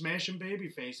 They're going to smash him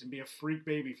babyface and be a freak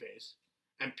babyface.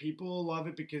 And people will love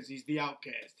it because he's the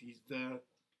outcast.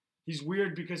 He's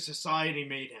weird because society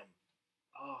made him.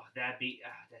 Oh,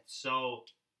 that's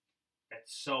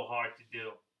so hard to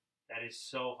do. That is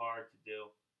so hard to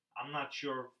do. I'm not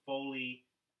sure Foley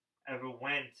ever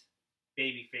went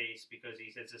babyface because he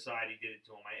said society did it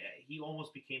to him. He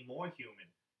almost became more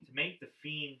human. To make the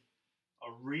Fiend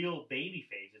a real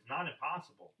babyface is not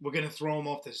impossible. We're going to throw him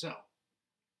off the cell.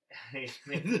 That's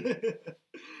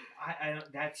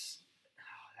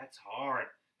hard.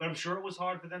 But I'm sure it was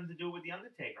hard for them to do it with The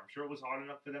Undertaker. I'm sure it was hard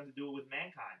enough for them to do it with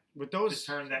Mankind. With those... To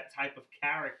turn that type of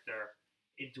character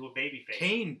into a babyface.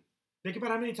 Kane. Think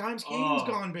about how many times Kane's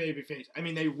gone babyface. I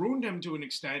mean, they ruined him to an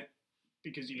extent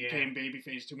because he became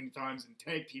babyface too many times and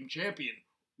tag team champion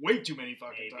way too many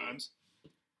fucking times.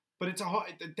 But it's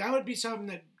that would be something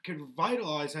that could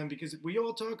revitalize him because we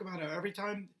all talk about it every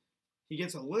time he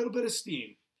gets a little bit of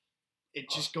steam, it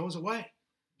just goes away.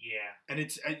 Yeah. And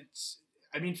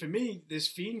I mean, for me, this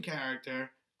Fiend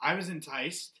character, I was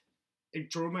enticed. It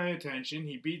drew my attention.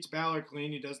 He beats Balor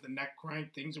clean. He does the neck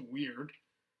crank. Things are weird.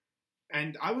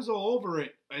 And I was all over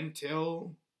it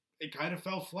until it kind of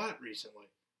fell flat recently.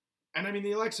 And I mean,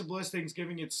 the Alexa Bliss thing's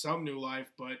giving it some new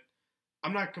life, but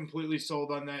I'm not completely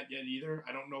sold on that yet either.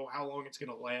 I don't know how long it's going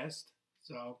to last.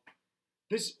 So,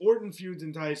 this Orton feud's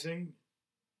enticing.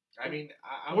 I mean,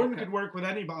 Orton could work with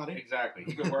anybody. Exactly.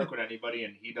 He could work with anybody,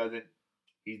 and he doesn't.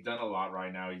 He's done a lot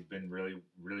right now. He's been really,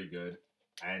 really good.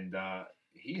 And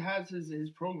he has his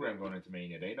program going into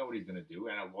Mania. They know what he's going to do,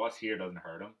 and a loss here doesn't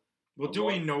hurt him. Well, do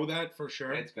we know that for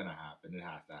sure? It's going to happen. It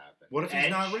has to happen. What if he's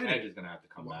not ready? Edge is going to have to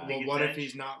come back. Well, what if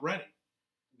he's not ready?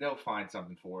 They'll find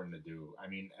something for him to do. I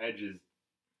mean, Edge is...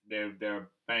 They're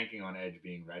banking on Edge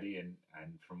being ready, and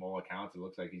from all accounts, it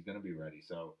looks like he's going to be ready.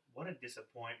 So what a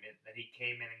disappointment that he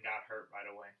came in and got hurt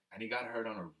right away. And he got hurt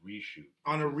on a reshoot.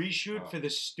 On a reshoot for the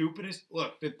stupidest...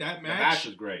 Look, that match... The match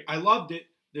was great. I loved it.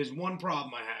 There's one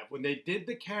problem I have. When they did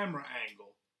the camera angle,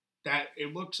 that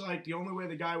it looks like the only way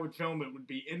the guy would film it would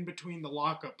be in between the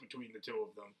lockup between the two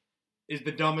of them, is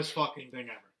the dumbest fucking thing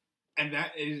ever. And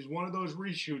that is one of those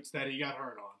reshoots that he got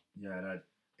hurt on. Yeah, that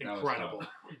incredible.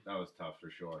 That was tough for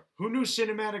sure. Who knew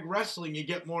cinematic wrestling you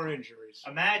get more injuries?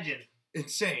 Imagine.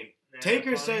 Insane.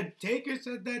 Taker said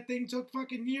that thing took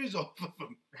fucking years off of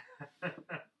him.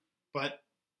 But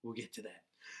we'll get to that.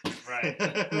 Right.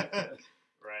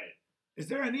 Right. Is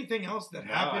there anything else that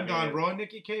happened on Raw,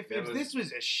 Nikki Kayfabe? This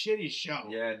was a shitty show.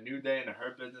 Yeah, New Day and the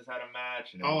Hurt Business had a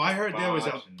match. And I heard there was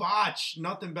a botch.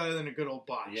 Nothing better than a good old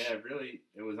botch. Yeah, really,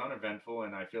 it was uneventful,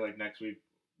 and I feel like next week,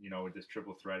 with this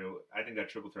triple threat, I think that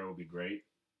triple threat will be great,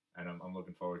 and I'm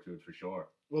looking forward to it for sure.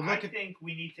 Well, I think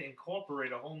we need to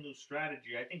incorporate a whole new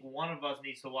strategy. I think one of us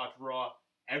needs to watch Raw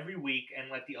every week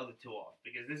and let the other two off,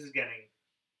 because this is getting...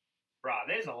 Bro,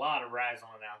 there's a lot of wrestling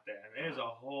out there. There's a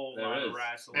whole lot of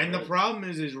wrestling. And the problem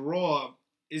is Raw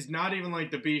is not even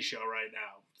like the B show right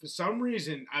now. For some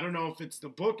reason, I don't know if it's the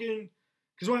booking.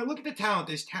 Because when I look at the talent,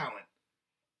 there's talent.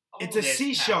 It's a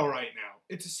C show right now.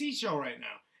 It's a C show right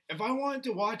now. If I wanted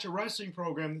to watch a wrestling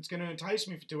program that's going to entice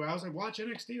me for 2 hours, I'd watch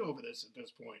NXT over this at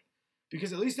this point.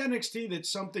 Because at least NXT, that's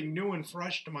something new and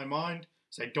fresh to my mind.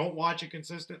 So I don't watch it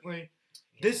consistently.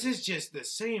 Yeah. This is just the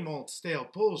same old stale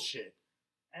bullshit.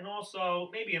 And also,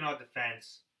 maybe in our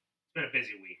defense, it's been a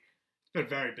busy week. It's been a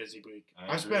very busy week.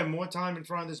 I spent more time in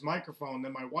front of this microphone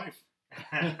than my wife.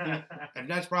 And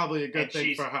that's probably a good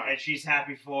thing for her. And she's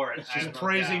happy for it. She's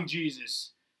praising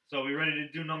Jesus. So are we ready to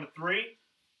do number 3?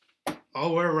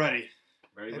 Oh, we're ready.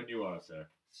 Ready when you are, sir.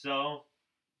 So,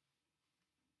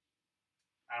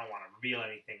 I don't want to reveal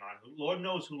anything on who. Lord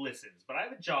knows who listens. But I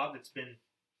have a job that's been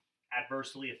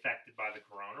adversely affected by the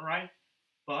corona, right?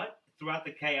 But throughout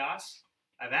the chaos...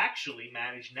 I've actually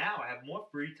managed now. I have more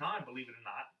free time, believe it or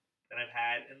not, than I've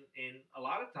had in a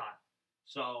lot of time.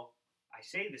 So I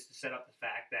say this to set up the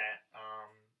fact that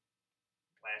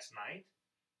last night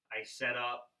I set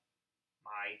up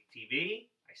my TV,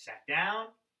 I sat down,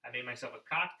 I made myself a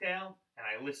cocktail, and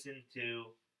I listened to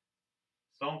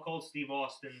Stone Cold Steve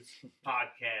Austin's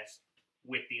podcast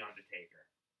with The Undertaker.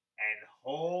 And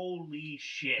holy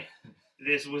shit,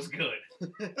 this was good.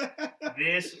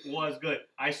 This was good.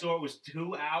 I saw it was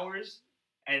 2 hours,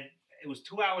 and it was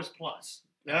 2 hours plus.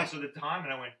 And I saw the time,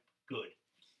 and I went, good.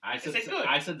 I said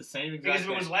the same exact thing. Because if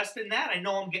it was less than that, I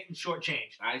know I'm getting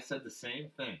shortchanged. I said the same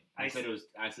thing. I said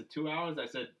 2 hours. I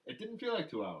said it didn't feel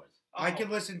like 2 hours. I could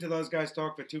listen to those guys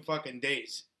talk for 2 fucking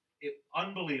days.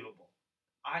 Unbelievable.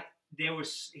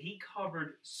 He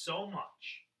covered so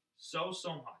much, so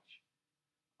much.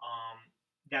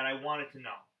 That I wanted to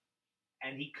know.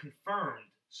 And he confirmed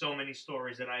so many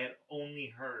stories that I had only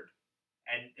heard.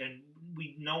 And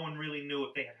no one really knew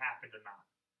if they had happened or not.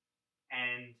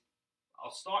 And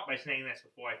I'll start by saying this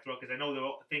before I throw, because I know there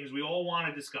are things we all want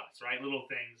to discuss, right? Little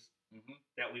things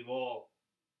that we all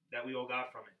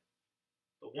got from it.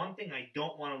 The one thing I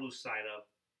don't want to lose sight of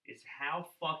is how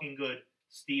fucking good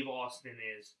Steve Austin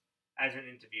is as an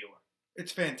interviewer.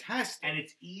 It's fantastic. And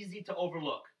it's easy to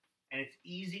overlook. And it's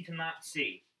easy to not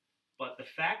see. But the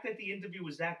fact that the interview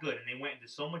was that good and they went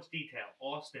into so much detail,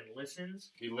 Austin listens.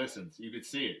 He listens. You could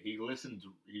see it. He listens.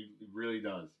 He really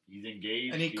does. He's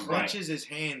engaged. And he clenches his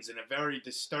hands in a very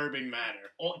disturbing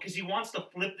manner. Because he wants to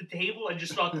flip the table and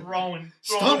just start throwing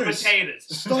potatoes.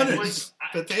 Stunners.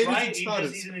 Potatoes and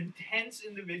stunners. He's an intense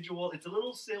individual. It's a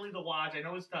little silly to watch. I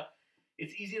know it's tough.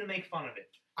 It's easy to make fun of it.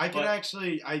 I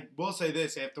will say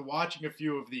this. After watching a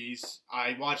few of these,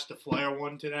 I watched the Flair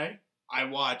one today. I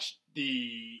watched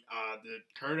the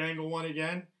Kurt Angle one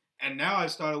again. And now I've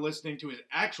started listening to his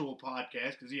actual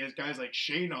podcast because he has guys like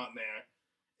Shane on there.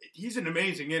 He's an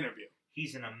amazing interview.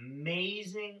 He's an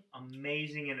amazing,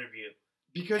 amazing interview.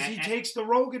 Because he takes the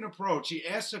Rogan approach. He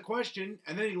asks a question,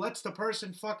 and then he lets the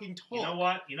person fucking talk.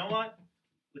 You know what?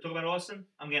 We talk about Austin.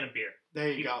 I'm getting a beer.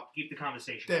 There you go. Keep the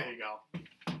conversation There going. you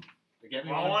go. Get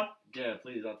me one? Yeah,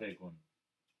 please, I'll take one.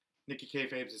 Nicky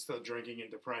Kayfabe is still drinking in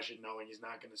depression, knowing he's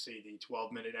not going to see the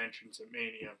 12-minute entrance at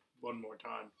Mania one more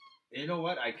time. You know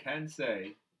what? I can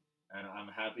say, and I'm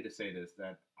happy to say this,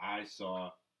 that I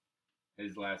saw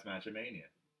his last match at Mania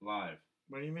live.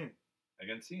 What do you mean?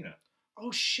 Against Cena.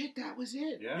 Oh, shit, that was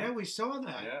it. Yeah. We saw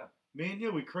that. Yeah.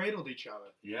 Mania, we cradled each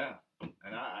other. Yeah.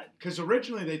 And because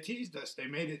originally they teased us. They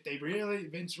made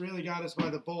it. Vince really got us by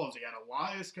the balls. He had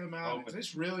Elias come out. Is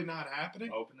this really not happening?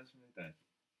 Open this thing.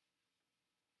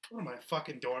 What am I, a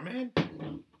fucking doorman?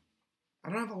 I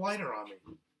don't have a lighter on me.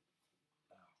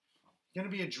 You're gonna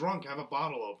be a drunk. Have a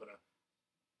bottle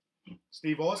opener.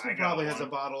 Steve Austin probably has a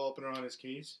bottle opener on his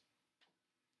keys.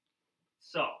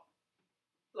 So,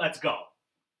 let's go.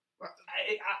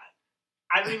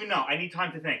 I don't even know. I need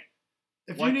time to think.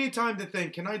 If you need time to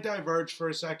think, can I diverge for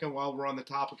a second while we're on the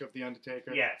topic of The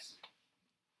Undertaker? Yes.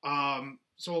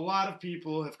 So a lot of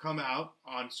people have come out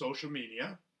on social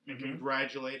media and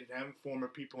congratulated him, former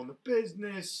people in the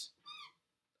business.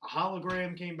 A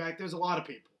hologram came back. There's a lot of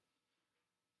people.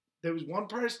 There was one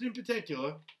person in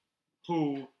particular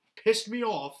who pissed me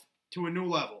off to a new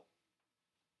level.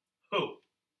 Who?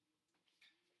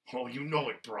 Oh, you know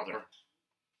it, brother.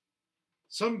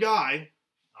 Some guy.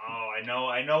 Oh, I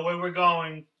know where we're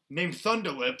going. Named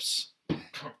Thunderlips.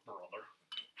 Brother.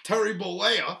 Terry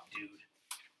Bollea. Dude.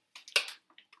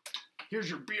 Here's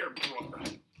your beer, brother.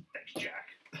 Thanks, Jack.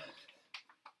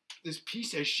 This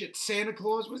piece of shit Santa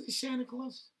Claus. Was he Santa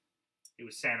Claus? He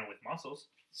was Santa with muscles.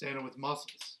 Santa with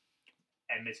muscles.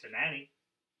 And Mr. Nanny.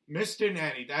 Mr.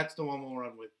 Nanny, that's the one we'll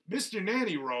run with. Mr.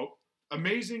 Nanny wrote,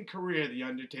 amazing career The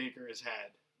Undertaker has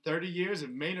had. 30 years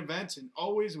of main events and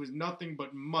always was nothing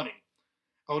but money.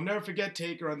 I will never forget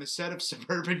Taker on the set of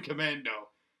Suburban Commando.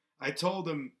 I told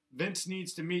him, Vince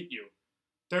needs to meet you.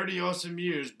 30 awesome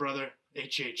years, brother.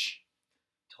 HH.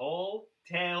 Tall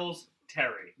Tales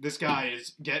Terry. This guy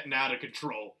is getting out of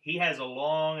control. He has a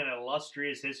long and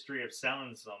illustrious history of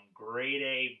selling some grade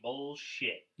A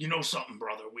bullshit. You know something,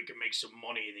 brother? We can make some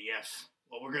money in the F.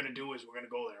 What we're going to do is we're going to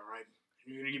go there, right?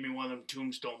 You're going to give me one of them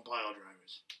tombstone pile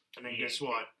drivers. And then guess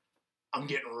what? I'm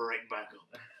getting right back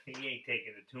up. He ain't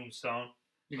taking the tombstone.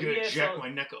 You're going to jack my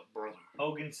neck up, brother.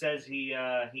 Hogan says he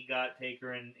got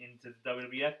Taker into the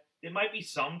WWF. There might be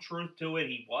some truth to it.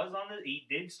 He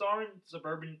did star in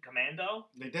Suburban Commando.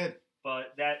 They did.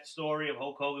 But that story of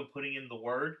Hulk Hogan putting in the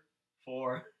word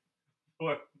for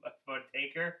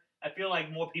Taker, I feel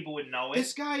like more people would know it.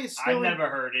 This guy is still... I've never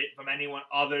heard it from anyone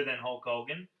other than Hulk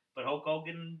Hogan. But Hulk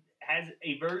Hogan has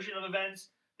a version of events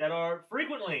that are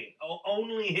frequently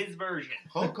only his version.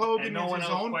 Hulk Hogan and no is one his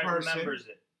else own quite person. remembers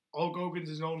it. Hulk Hogan's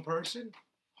his own person.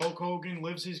 Hulk Hogan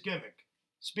lives his gimmick.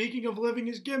 Speaking of living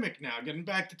his gimmick now, getting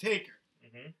back to Taker.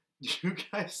 Do you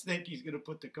guys think he's going to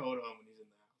put the coat on when he's in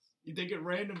the house? You think at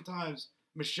random times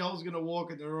Michelle's going to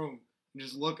walk in the room and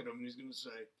just look at him and he's going to say,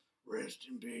 rest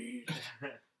in peace.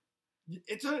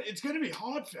 It's going to be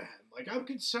hard for him. Like, I'm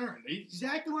concerned. He's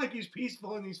acting like he's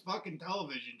peaceful in these fucking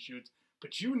television shoots.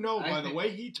 But you know by the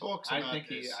way he talks about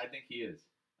this. I think he is.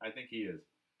 I think he is.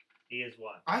 He is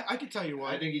what? I can tell you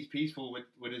what. I think he's peaceful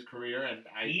with his career, and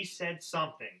he said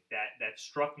something that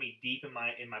struck me deep in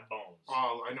my bones.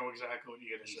 Oh, I know exactly what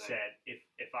you're gonna say. He said,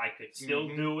 "If I could still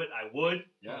do it, I would.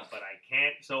 Yeah. But I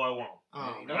can't, so I won't."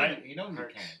 Oh, he knows, right? He knows he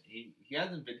can. He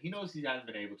hasn't been. He knows he hasn't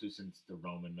been able to since the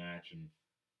Roman match, and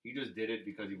he just did it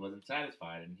because he wasn't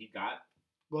satisfied, and he got.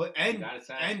 Well,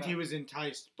 and he was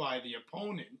enticed by the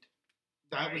opponent.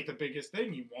 That was the biggest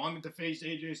thing. He wanted to face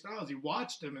AJ Styles. He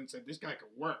watched him and said, "This guy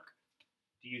could work."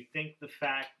 Do you think the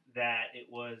fact that it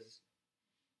was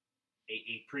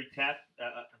a pre-tape,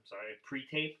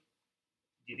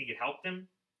 do you think it helped him?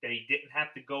 That he didn't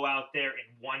have to go out there in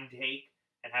one take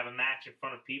and have a match in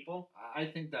front of people? I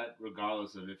think that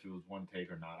regardless of if it was one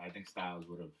take or not, I think Styles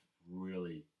would have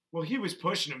really... Well, he was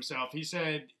pushing himself. He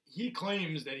said he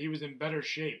claims that he was in better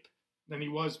shape than he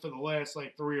was for the last,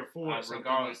 3 or 4.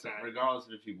 Regardless of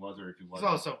if he was or if he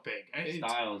wasn't. It's also big.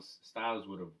 Styles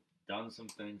would have done some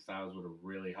things. Styles would have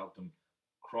really helped him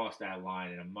cross that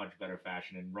line in a much better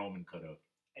fashion than Roman could have.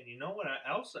 And you know what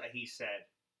else he said?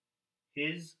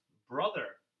 His brother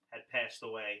had passed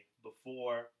away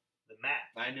before the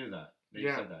match. I knew that. They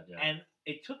said that, yeah. And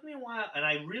it took me a while, and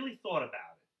I really thought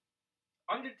about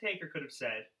it. Undertaker could have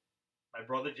said, my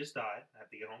brother just died. I have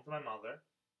to get home to my mother.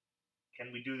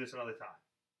 Can we do this another time?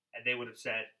 And they would have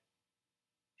said,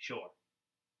 sure.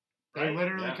 They right?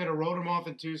 literally Yeah. could have wrote him off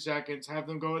in 2 seconds, have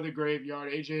them go to the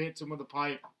graveyard. AJ hits him with a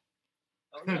pipe,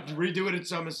 Oh, no. redo it at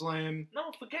SummerSlam.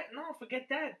 No, forget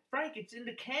that, Frank. It's in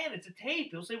the can. It's a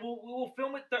tape. He'll say, "We'll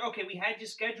film it. Okay, we had you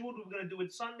scheduled. We're gonna do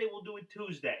it Sunday. We'll do it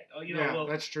Tuesday. Oh, Yeah,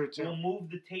 that's true too. we'll move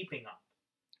the taping up."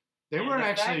 They and were the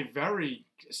actually very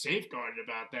safeguarded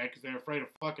about that because they're afraid of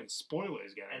fucking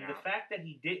spoilers getting And out. the fact that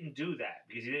he didn't do that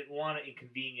because he didn't want to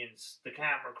inconvenience the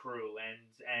camera crew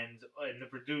and the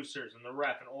producers and the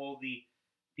ref and all the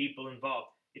people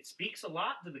involved, it speaks a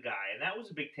lot to the guy. And that was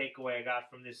a big takeaway I got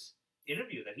from this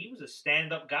interview, that he was a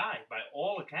stand-up guy by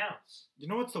all accounts. You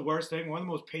know what's the worst thing? One of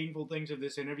the most painful things of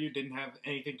this interview didn't have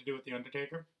anything to do with The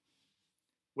Undertaker.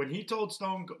 When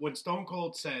Stone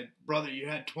Cold said, "Brother, you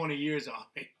had 20 years on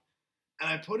me," and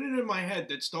I put it in my head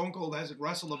that Stone Cold hasn't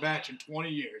wrestled a match in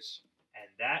 20 years. And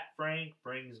that, Frank,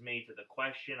 brings me to the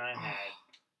question I had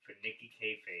for Nikki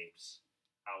Kayfabe's.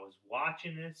 I was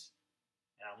watching this,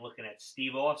 and I'm looking at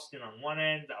Steve Austin on one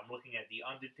end. I'm looking at The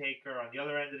Undertaker on the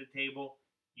other end of the table.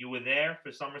 You were there for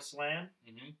SummerSlam,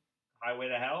 Highway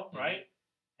to Hell, right?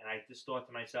 And I just thought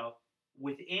to myself,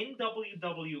 within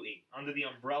WWE, under the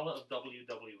umbrella of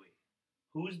WWE,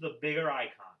 who's the bigger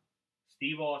icon,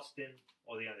 Steve Austin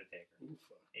or The Undertaker,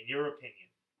 in your opinion?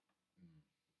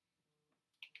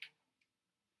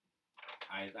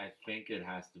 I think it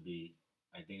has to be.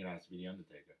 I think it has to be The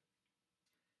Undertaker.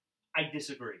 I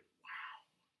disagree.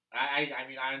 I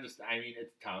mean, I understand. I mean,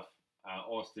 it's tough.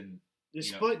 Austin. You're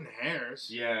You know, splitting hairs.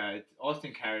 Yeah,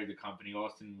 Austin carried the company.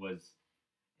 Austin was.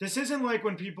 This isn't like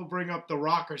when people bring up The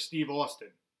Rock or Steve Austin.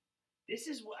 This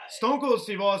is what Stone Cold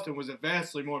Steve Austin was a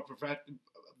vastly more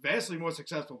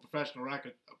successful professional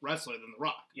wrestler than The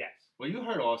Rock. Yes. Well, you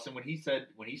heard Austin when he started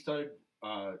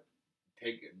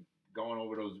going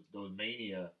over those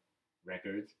Mania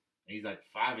records, and he's like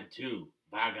 5-2.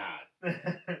 By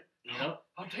God, you know.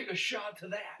 I'll take a shot to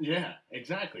that. Yeah,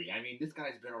 exactly. I mean, this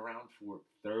guy's been around for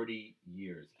 30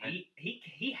 years. And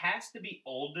He has to be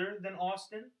older than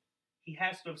Austin. He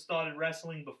has to have started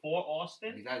wrestling before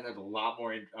Austin. he has had a lot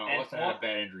more. Austin had a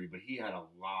bad injury, but he had a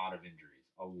lot of injuries.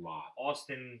 A lot.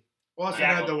 Austin Austin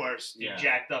Yeah. had the worst. Yeah.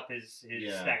 jacked up his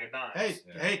Yeah. stack of dimes. Hey,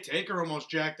 Yeah. hey, Taker almost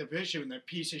jacked up his shit when that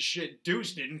piece of shit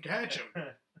Deuce didn't catch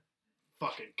him.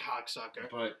 Fucking cocksucker.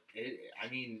 But I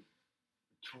mean,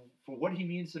 for what he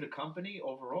means to the company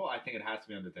overall, I think it has to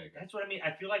be Undertaker. That's what I mean.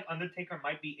 I feel like Undertaker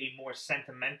might be a more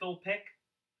sentimental pick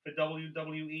for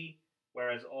WWE,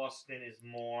 whereas Austin is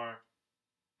more.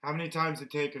 How many times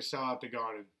did Taker sell out the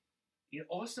Garden? You know,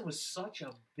 Austin was such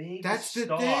a big That's the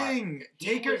star. thing. He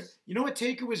Taker, was- you know what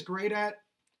Taker was great at?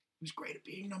 He was great at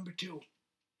being number 2.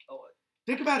 Oh,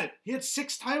 Think about it. He had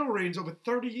 6 title reigns over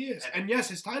 30 years. And yes,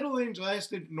 his title reigns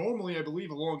lasted normally, I believe,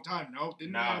 a long time. No,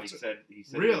 didn't No, have he to- said he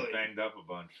Really? was banged up a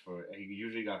bunch. He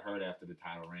usually got hurt after the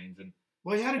title reigns, and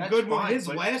Well, he had a That's good one. fine, His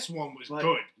but- last one was but,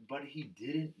 good. But he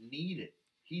didn't need it.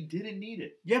 He didn't need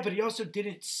it. Yeah, but he also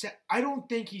didn't I don't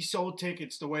think he sold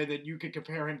tickets the way that you could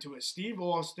compare him to a Steve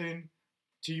Austin,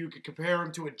 you could compare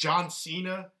him to a John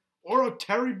Cena, or a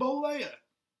Terry Bollea.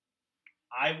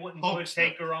 I wouldn't Hope put so.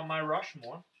 Taker on my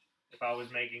Rushmore if I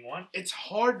was making one. It's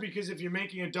hard because if you're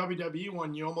making a WWE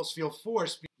one, you almost feel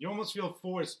forced. You almost feel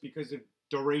forced because of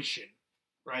duration,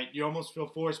 right? You almost feel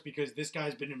forced because this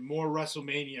guy's been in more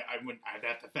WrestleMania. I'd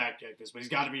have to fact check this, but he's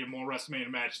got to be in more WrestleMania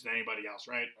matches than anybody else,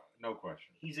 right? No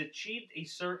question. He's achieved a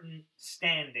certain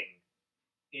standing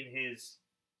in his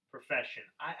profession.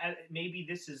 Maybe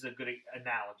this is a good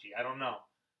analogy. I don't know.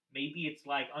 Maybe it's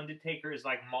like Undertaker is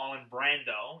like Marlon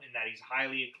Brando in that he's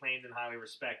highly acclaimed and highly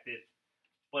respected,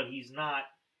 but he's not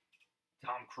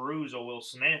Tom Cruise or Will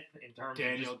Smith in terms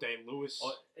Daniel of Day-Lewis.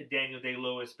 Daniel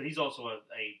Day-Lewis, but he's also a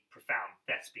profound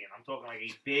thespian. I'm talking like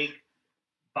a big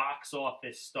box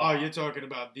office star. Oh, you're talking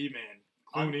about the man,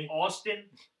 Clooney. Austin,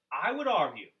 I would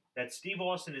argue that Steve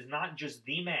Austin is not just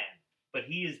the man, but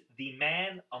he is the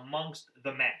man amongst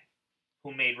the men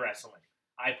who made wrestling.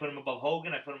 I put him above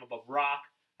Hogan. I put him above Rock.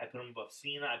 I put him above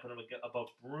Cena. I put him above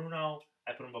Bruno.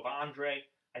 I put him above Andre.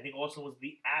 I think Austin was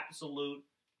the absolute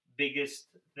biggest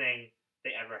thing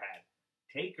they ever had.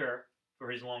 Taker, for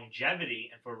his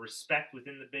longevity and for respect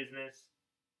within the business,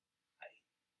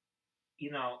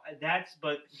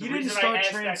 but He didn't start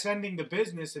transcending the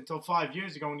business until 5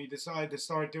 years ago when he decided to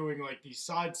start doing like these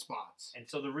side spots. And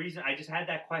so the reason I just had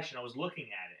that question, I was looking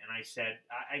at it, and I said,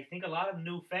 I think a lot of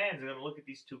new fans are going to look at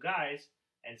these two guys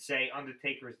and say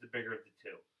Undertaker is the bigger of the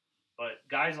two. But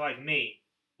guys like me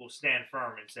will stand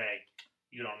firm and say,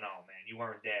 you don't know, man. You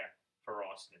weren't there for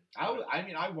Austin.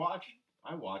 I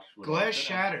watched. With Glass Austin.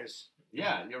 shatters.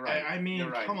 Yeah, you're right. I mean, You're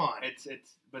right. come on. It's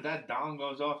but that dong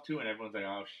goes off too, and everyone's like,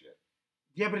 oh shit.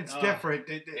 Yeah, but it's different.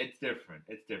 It's different.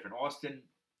 It's different. Austin,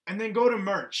 And then go to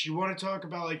merch. You want to talk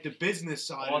about like the business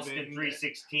side Austin of it.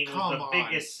 316 was Come the on.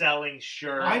 biggest selling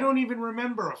shirt. I don't even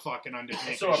remember a fucking I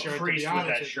Undertaker saw a shirt, to priest be with honest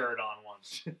that with you. shirt on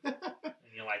once.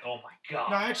 And you're like, oh my god.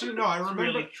 No, actually, no. I It's remember.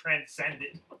 really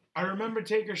transcended. I remember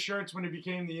Taker shirts when it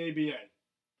became the ABA.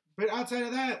 But outside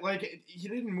of that, like, he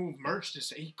didn't move merch to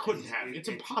say he couldn't have. It's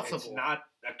impossible. It's not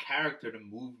a character to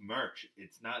move merch.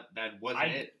 It's not. That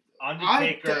wasn't it.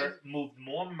 Undertaker moved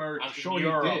more merch I'm sure in he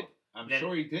Europe. did. I'm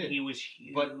sure he did. He was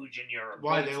huge But- in Europe.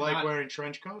 Why but they it's like not- wearing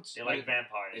trench coats? They like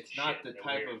vampires. It's and not shit. the They're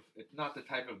type weird. of. It's not the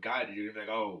type of guy that you're gonna be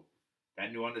like, oh,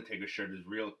 that new Undertaker shirt is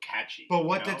real catchy. But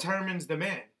what you know? determines the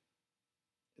man?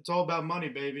 It's all about money,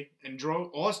 baby. And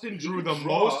Austin He drew could the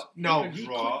draw. most. He No, could he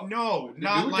draw. could. No, The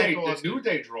not New like Day, Austin. The New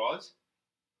Day draws.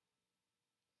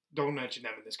 Don't mention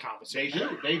them in this They conversation.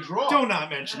 do. They draw. Do not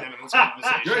mention them in this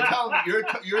conversation. You're telling me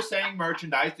you're saying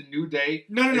merchandise. The New Day.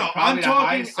 No, is I'm probably the talking.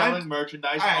 highest selling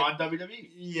merchandise Alright. on WWE.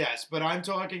 Yes, but I'm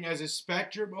talking as a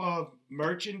spectrum of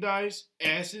merchandise,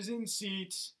 asses in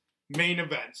seats, main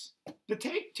events. The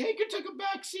Taker took a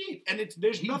back seat, and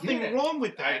there's He nothing did it. wrong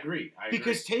with I that. agree.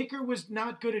 Because Taker was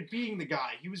not good at being the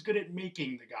guy; he was good at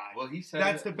making the guy. well, he said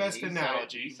That's it- the best he said it-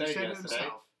 analogy. He He said, said it it yesterday.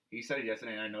 himself. He said it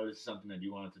yesterday, and I know this is something that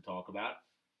you wanted to talk about.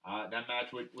 That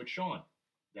match with Shawn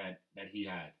that he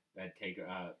had, that Taker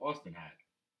Austin had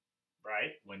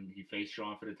Right? when he faced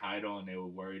Shawn for the title, and they were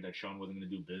worried that Shawn wasn't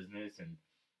going to do business, and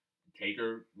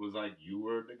Taker was like, "You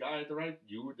were the guy at the right.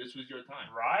 This was your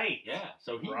time." Right. Yeah.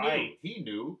 So he Right. knew. He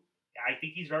knew, I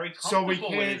think he's very So we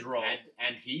comfortable with his can't- role.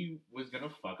 and he was going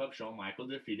to fuck up Shawn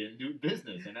Michaels if he didn't do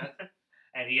business, and that.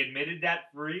 And he admitted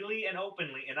that freely and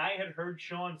openly. And I had heard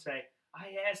Shawn say,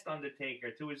 I asked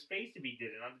Undertaker to his face if he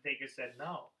did it. And Undertaker said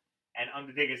no. And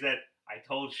Undertaker said, I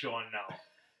told Shawn no.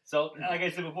 So, like I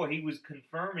said before, he was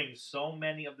confirming so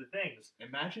many of the things.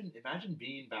 Imagine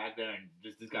being back there and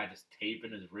just this guy just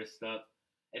taping his wrist up.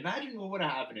 Imagine what would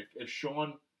have happened if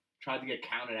Shawn tried to get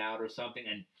counted out or something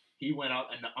and he went up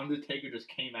and the Undertaker just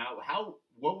came out.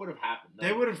 What would have happened?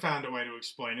 They would have found a way to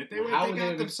explain it. They How would they got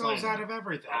have themselves explained out of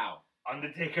everything. How?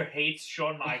 Undertaker hates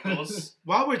Shawn Michaels.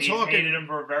 While we're He's talking, hated him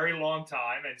for a very long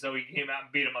time. And so he came out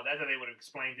and beat him up. That's how they would have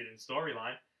explained it in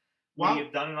storyline. Wow. Would he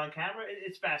have done it on camera?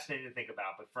 It's fascinating to think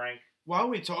about. But Frank, while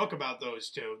we talk about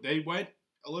those two, they went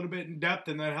a little bit in depth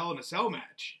in that Hell in a Cell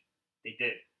match, they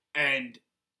did. and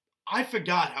I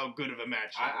forgot how good of a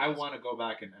match. I want to go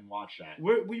back and watch that.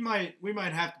 We might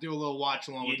have to do a little watch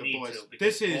along You with the need boys. to.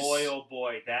 Because This is boy, oh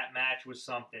boy, that match was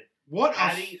something. what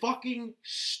how a do you- fucking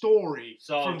story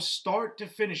So- from start to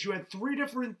finish. You had 3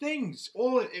 different things.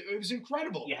 It was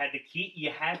incredible. You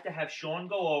had to have Shawn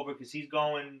go over because he's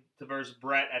going to versus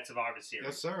Brett at Survivor Series.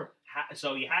 Yes, sir.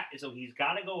 So he's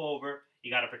got to go over.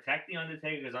 You got to protect the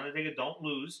Undertaker because Undertaker don't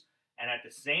lose, and at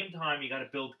the same time you got to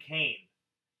build Kane,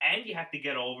 and you have to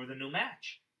get over the new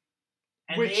match.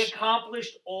 And they Which-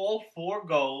 accomplished all 4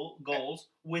 goals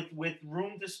with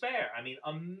room to spare. I mean,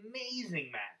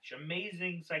 amazing match,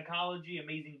 amazing psychology,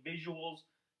 amazing visuals,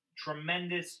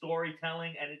 tremendous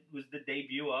storytelling, and it was the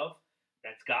debut of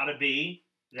That's Gotta Be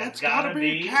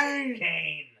Kane.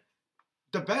 Kane.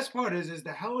 The best part is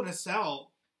the Hell in a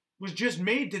Cell was just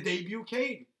made to debut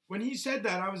Kane. When he said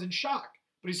that, I was in shock.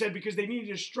 But he said because they needed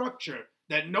a structure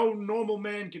that no normal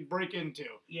man could break into.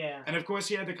 Yeah. And of course,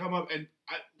 he had to come up and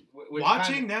Which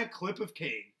watching kind that clip of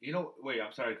Kane. wait,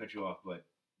 I'm sorry to cut you off, but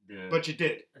But you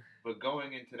did. But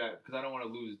going into that, because I don't want to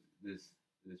lose this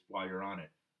while you're on it.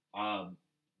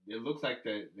 It looks like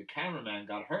the cameraman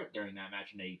got hurt during that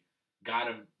match, and they got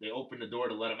him. They opened the door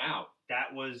to let him out.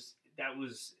 That was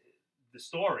the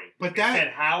story. But They that- said,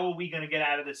 how are we going to get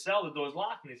out of the cell? The door's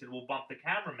locked. And they said, we'll bump the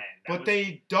cameraman. That But was-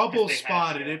 they double because they had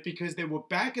spotted to- it because they were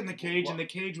back in the cage Well- and the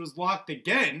cage was locked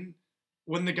again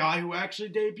when the guy who actually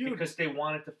debuted. because they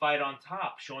wanted to fight on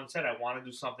top. Sean said, I want to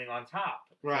do something on top.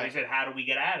 So Right. they said, how do we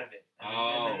get out of it?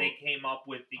 And then they came up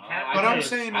with the camera. But I I'm thought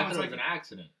saying I it thought was it like was an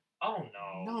accident. Oh,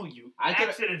 no. no, you. I thought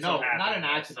Accidents no, don't happen not an in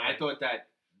accident. I wrestling. thought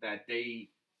that they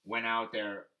went out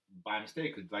there by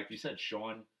mistake because, like you said,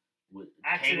 Sean. Kane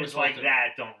Accidents was like supposed to-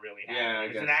 that don't really happen. Yeah, I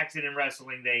It's an guess. accident in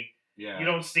wrestling. Yeah, You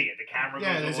don't see it. The camera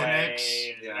Yeah, goes there's an away. X.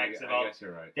 There's Yeah, an I X guess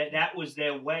you're right. That was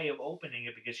their way of opening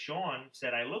it because Sean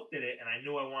said, I looked at it and I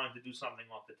knew I wanted to do something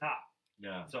off the top.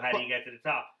 Yeah. So how do you get to the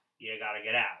top? You got to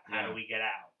get out. How Yeah. do we get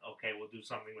out? Okay, we'll do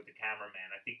something with the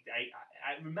cameraman. I think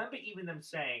I remember even them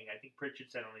saying, I think Pritchard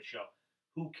said on his show,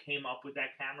 who came up with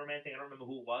that cameraman thing. I don't remember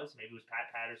who it was. Maybe it was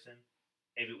Pat Patterson.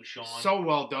 Maybe it was Sean. So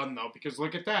well done, though, because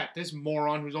look at that. This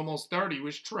moron who's almost 30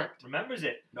 was tricked. Remembers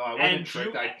it. No, I wasn't And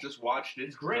tricked. Drew- I just watched it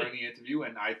It's great. during the interview,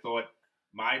 and I thought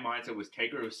my mindset was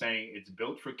Taker was saying it's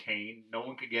built for Kane. No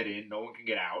one can get in. No one can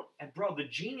get out. And bro, the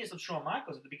genius of Shawn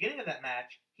Michaels at the beginning of that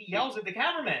match, he yells at the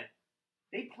cameraman.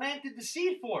 They planted the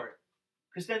seed for it.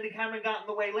 Because then the cameraman got in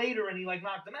the way later and he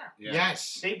knocked him out. Yeah.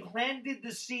 Yes. They planted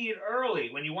the seed early.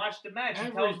 When you watch the match, he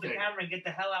tells the cameraman, get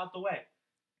the hell out the way.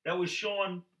 That was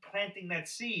Shawn planting that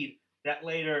seed that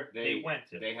later they went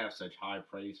to. They have such high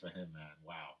praise for him, man.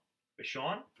 Wow. For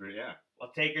Shawn? Yeah.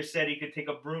 Well, Taker said he could take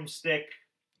a broomstick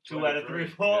 2 out of 3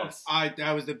 falls. Yes.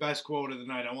 That was the best quote of the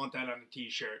night. I want that on a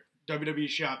t-shirt. WWE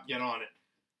Shop, get on it.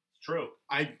 It's true.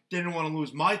 I didn't want to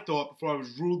lose my thought before I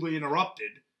was rudely interrupted.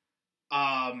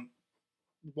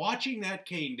 Watching that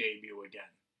Kane debut again,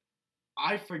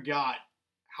 I forgot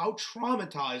how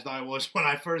traumatized I was when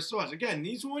I first saw it. Again,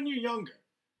 these were when you're younger.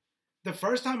 The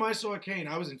first time I saw Kane,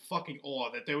 I was in fucking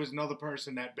awe that there was another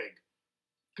person that big.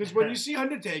 Because when you see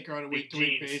Undertaker on a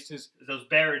week-to-week basis... Those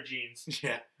Barrett jeans.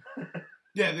 Yeah.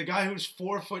 Yeah, the guy who's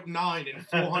 4'9" and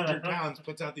 400 pounds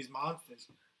puts out these monsters.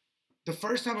 The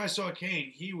first time I saw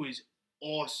Kane, he was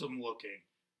awesome looking.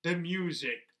 The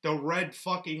music, the red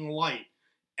fucking light,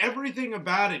 everything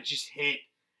about it just hit.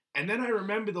 And then I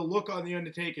remember the look on The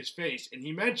Undertaker's face, and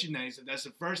he mentioned that. He said, that's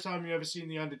the first time you ever seen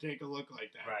The Undertaker look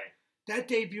like that. Right. That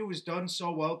debut was done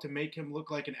so well to make him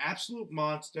look like an absolute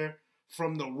monster,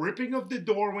 from the ripping of the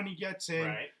door when he gets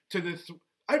in to the...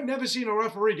 I've never seen a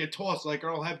referee get tossed like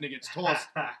Earl Hebner gets tossed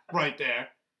right there.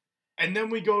 And then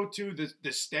we go to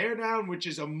the stare down, which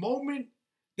is a moment...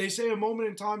 They say a moment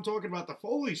in time talking about the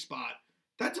Foley spot.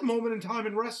 That's a moment in time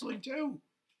in wrestling, too.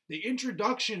 The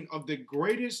introduction of the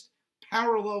greatest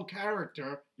parallel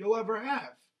character you'll ever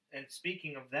have. And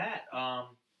speaking of that,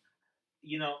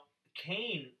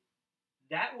 Kane,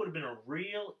 that would have been a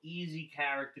real easy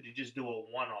character to just do a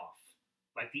one-off.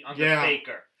 Like The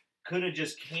Undertaker. Could have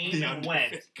just came and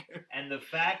went. And the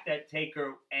fact that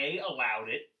Taker, allowed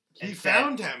it. He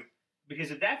found him.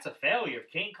 Because if that's a failure, if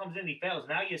Kane comes in and he fails,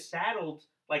 now you're saddled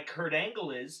like Kurt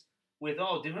Angle is with, do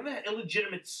you remember that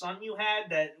illegitimate son you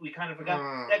had that we kind of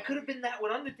forgot? That could have been that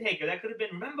with Undertaker. That could have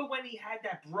been, remember when he had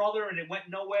that brother and it went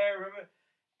nowhere? Remember?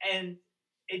 And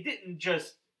it didn't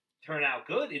just turn out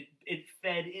good. It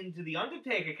fed into the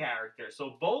Undertaker character.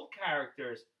 So both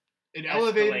characters... It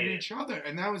elevated each other,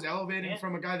 and that was elevating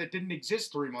from a guy that didn't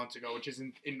exist 3 months ago, which is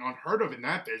unheard of in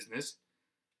that business.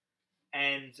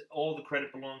 And all the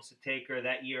credit belongs to Taker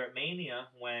that year at Mania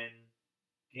when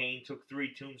Kane took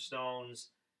 3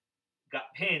 tombstones,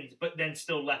 got pinned, but then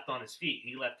still left on his feet.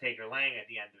 He left Taker laying at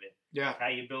the end of it. Yeah. That's how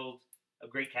you build a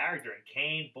great character. And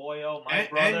Kane, Boyo, my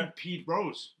brother. And Pete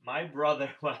Rose. My brother,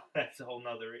 well, that's a whole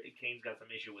nother... Kane's got some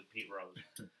issue with Pete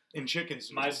Rose. In chicken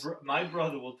sauce. My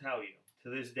brother will tell you to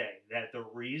this day that the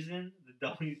reason the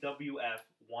WWF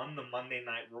won the Monday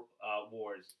Night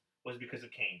Wars was because of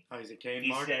Kane. Oh, he's a Kane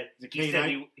He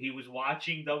said he was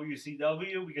watching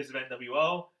WCW because of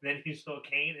NWO, then he saw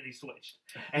Kane and he switched.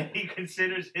 And he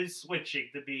considers his switching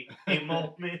to be a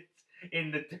moment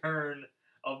in the turn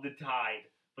of the tide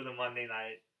for the Monday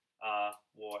Night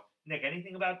War. Nick,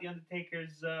 anything about The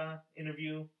Undertaker's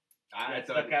interview that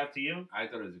stuck out to you? I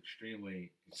thought it was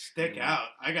extremely... Stick out.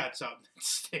 I got something that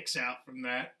sticks out from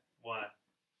that. What?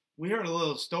 We heard a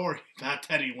little story about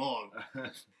Teddy Long.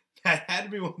 That had to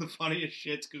be one of the funniest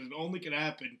shits because it only could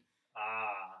happen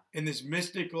in this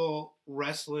mystical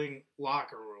wrestling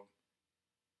locker room.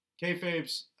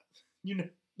 Kayfabe's,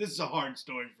 this is a hard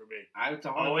story for me. It's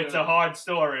a hard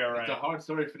story, all right. It's a hard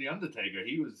story for The Undertaker.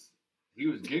 He was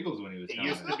giggles when he was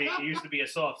telling it. It used to be a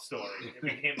soft story. It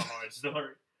became a hard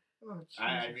story. Oh,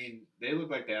 I mean, they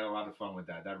look like they had a lot of fun with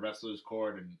that wrestler's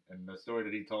court, and the story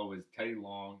that he told was Teddy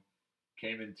Long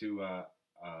came into a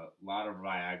lot of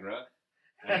Viagra,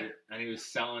 and he was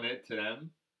selling it to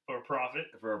them for a profit,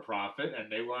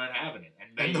 and they weren't having it.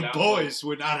 And the boys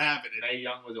were not having it. Mae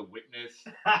Young was a witness.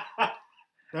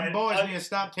 Them boys need to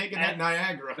stop taking that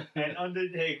Niagara. And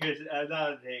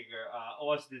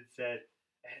Austin said,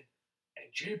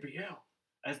 and JBL.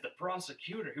 As the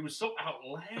prosecutor, he was so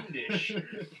outlandish.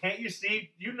 Can't you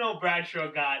see? Bradshaw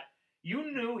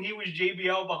you knew he was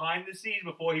JBL behind the scenes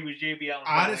before he was JBL in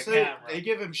front of the camera. They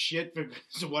give him shit for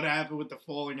what happened with the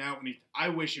falling out. I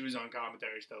wish he was on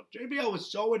commentary still. JBL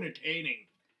was so entertaining.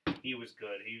 He was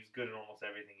good. He was good in almost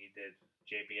everything he did,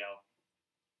 JBL.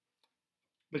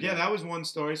 But yeah, that was one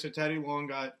story. So Teddy Long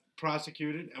got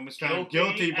prosecuted and was found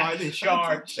guilty by the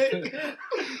charge.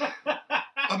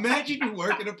 Imagine you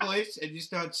work in a place and you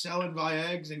start selling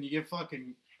Viags and you get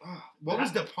fucking... what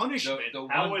was the punishment?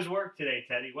 How was work today,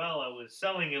 Teddy? Well, I was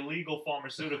selling illegal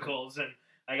pharmaceuticals and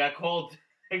I got called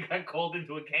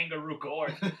into a kangaroo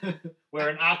court where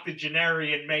an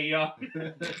octogenarian Mae Young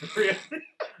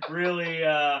really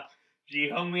She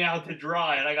hung me out to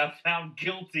dry, and I got found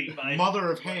guilty by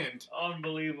Mother of hand.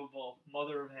 Unbelievable.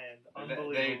 Mother of hand.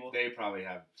 Unbelievable. They probably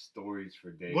have stories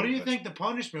for days. What do you think the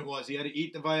punishment was? He had to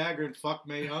eat the Viagra and fuck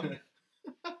Mae Young?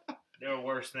 There were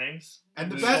worse things.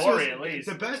 And the The best story, was at least.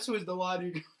 the best was the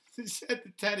line he said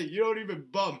to Teddy, "You don't even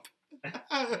bump."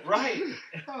 Right.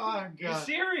 Oh You're God.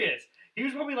 serious. He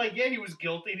was probably like, yeah, he was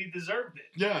guilty and he deserved it.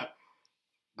 Yeah.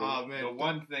 The, Man. the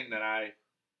one thing that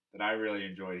I really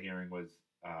enjoyed hearing was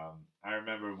I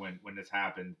remember when this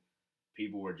happened,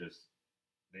 people were just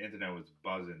the internet was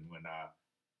buzzing when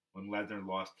Lesnar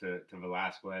lost to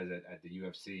Velasquez at the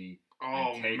UFC.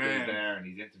 Oh and Taker's man. there and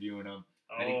he's interviewing him.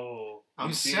 Oh. I'm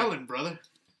You see selling, brother.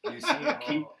 You see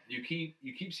him you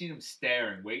keep seeing him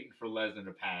staring, waiting for Lesnar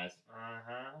to pass,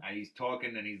 Uh-huh. and he's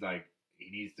talking and he's like he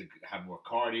needs to have more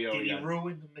cardio. Did he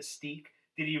ruin the mystique?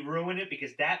 Did he ruin it?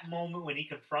 Because that moment when he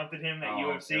confronted him at It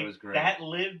UFC, was great. that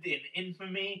lived in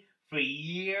infamy for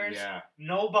years. Yeah.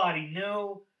 Nobody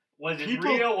knew. Was it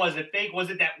People- real? Was it fake? Was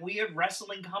it that weird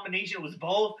wrestling combination? It was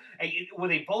both. Were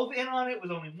they both in on it?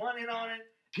 Was only one in on it?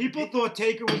 People thought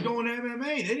Taker was going to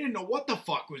MMA. They didn't know what the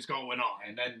fuck was going on.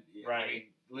 And then, Right. I mean,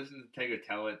 listen to Taker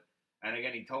tell it. And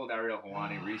again, he told Ariel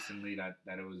Helwani recently that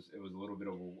it was a little bit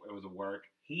of a work.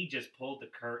 He just pulled the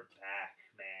curtain back,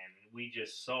 man. We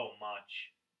just so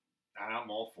much. And I'm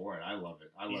all for it. I love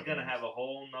it. He's gonna have a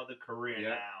whole nother career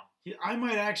Yeah. now. I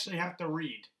might actually have to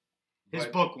read his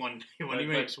But- book one day when he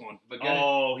but- makes one. But again,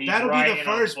 Oh, he's That'll be writing the a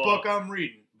first book I'm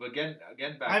reading. but again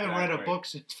back. I haven't to read that a quick. book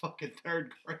since fucking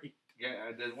third grade.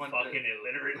 Yeah, there's one. Fucking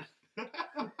illiterate.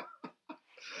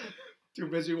 Too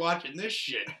busy watching this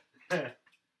shit.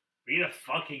 Read a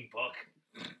fucking book.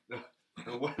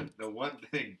 The one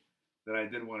thing that I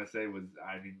did want to say was,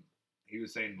 I mean, he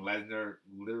was saying Lesnar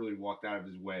literally walked out of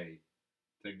his way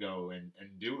to go and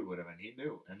do it with him, and he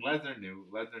knew, and Lesnar knew.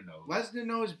 Lesnar knows. Lesnar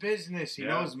knows business. He Yeah.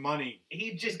 knows money.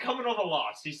 He just coming off a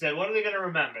loss. He said, "What are they gonna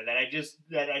remember? That I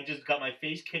just got my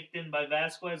face kicked in by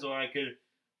Vasquez, or I could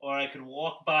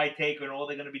walk by Taker, and all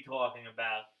they're gonna be talking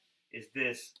about is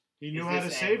this." He knew Is how to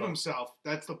this save angle. himself.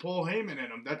 That's the Paul Heyman in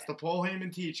him. That's the Paul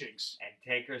Heyman teachings. And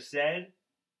Taker said,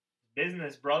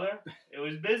 "Business, brother. It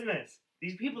was business.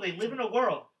 These people, they live in a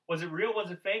world. Was it real? Was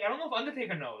it fake? I don't know if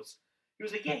Undertaker knows." He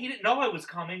was like, "Yeah, he didn't know I was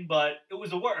coming, but it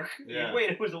was a work." Yeah.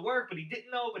 Wait, it was a work, but he didn't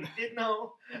know, but he did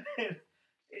know.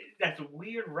 That's a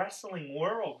weird wrestling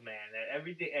world, man. That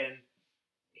every day, and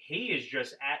he is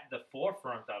just at the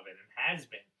forefront of it and has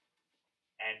been.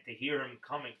 And to hear him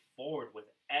coming forward with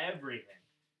everything.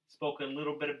 Spoke a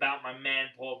little bit about my man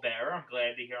Paul Bearer. I'm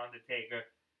glad to hear Undertaker.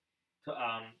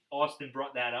 Austin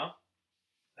brought that up.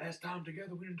 Last time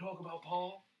together, we didn't talk about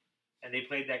Paul. And they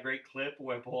played that great clip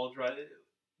where Paul tried.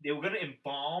 They were gonna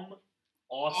embalm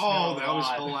Austin. Oh, that was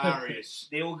alive. hilarious.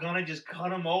 They were gonna just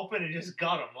cut him open and just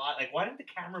gut him. Like, why didn't the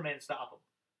cameraman stop him?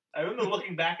 I remember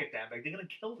looking back at that, like they're gonna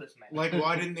kill this man. Like,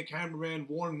 why didn't the cameraman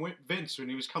warn Vince when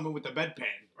he was coming with the bedpan?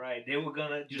 Right? They were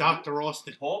gonna just Dr.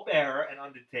 Austin. Paul Bearer and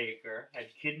Undertaker had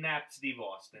kidnapped Steve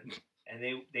Austin, and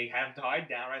they had him tied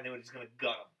down, right? And they were just gonna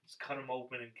gut him, just cut him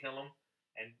open and kill him.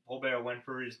 And Paul Bearer went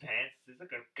for his pants. He's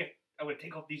like, "Okay, I'm gonna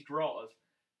take off these drawers,"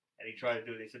 and he tried to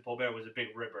do it. They said Paul Bearer was a big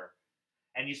ripper,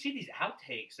 and you see these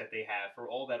outtakes that they have for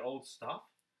all that old stuff.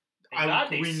 Thank God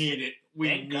they We sa- need it. We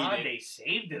Thank need God it. they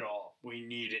saved it all. We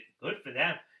need it. Good for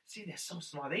them. See, they're so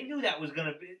smart. They knew that was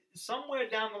gonna be somewhere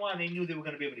down the line. They knew they were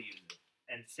gonna be able to use it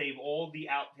and save all the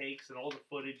outtakes and all the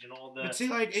footage and all the. But see,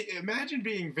 like, imagine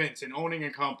being Vince and owning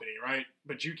a company, right?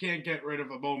 But you can't get rid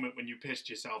of a moment when you pissed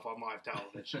yourself on live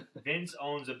television. Vince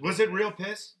owns a. Was it business. real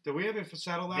piss? Did we ever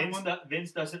settle that Vince, one?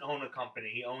 Vince doesn't own a company.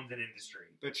 He owns an industry.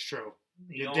 That's true.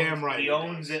 He You're owns, damn right He he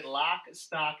owns does. it lock,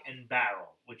 stock, and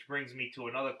barrel. Which brings me to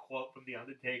another quote from The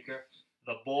Undertaker.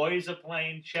 The boys are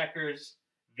playing checkers.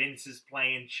 Vince is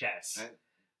playing chess.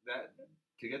 That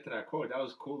to get to that quote, that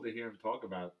was cool to hear him talk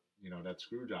about, that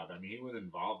screw job. I mean, he wasn't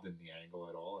involved in the angle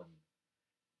at all, and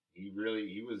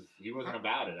he wasn't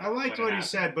about it. I liked when it what he happened.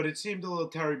 said, but it seemed a little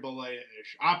Terry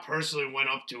Bollea-ish. I personally went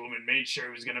up to him and made sure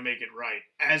he was going to make it right,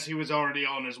 as he was already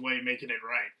on his way making it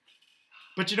right.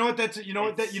 But you know what? That's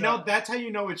how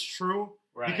you know it's true,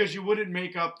 Right. because you wouldn't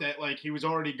make up that like he was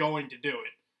already going to do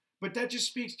it. But that just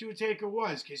speaks to who Taker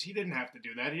was, because he didn't have to do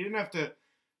that. He didn't have to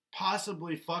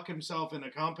possibly fuck himself in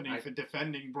a company for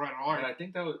defending Bret Hart. But I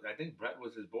think Brett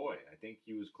was his boy. I think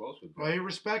he was close with Brett. Well, he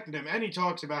respected him, and he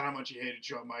talks about how much he hated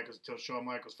Shawn Michaels until Shawn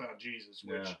Michaels found Jesus,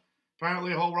 which Yeah.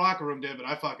 apparently the whole locker room did, but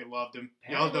I fucking loved him.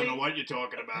 Y'all don't know Apparently- what you're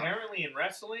talking about. Apparently, in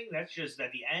wrestling, that's just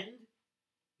at the end.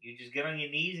 You just get on your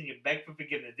knees and you beg for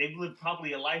forgiveness. They've lived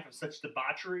probably a life of such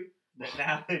debauchery that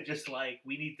now they're just like,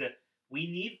 we need We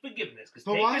need forgiveness.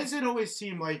 But why does it always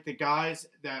seem like the guys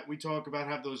that we talk about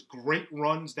have those great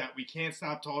runs that we can't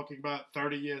stop talking about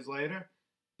 30 years later?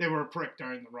 They were a prick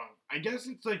during the run. I guess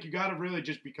it's like you got to really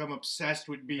just become obsessed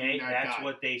with being that guy. That's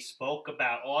what they spoke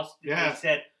about. Austin, Yeah.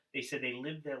 They said they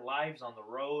live their lives on the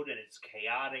road and it's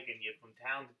chaotic and you're from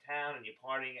town to town and you're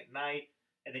partying at night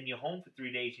and then you're home for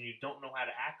 3 days and you don't know how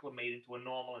to acclimate into a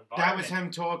normal environment. That was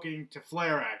him talking to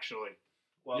Flair, actually.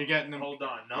 Well, you're getting them. Hold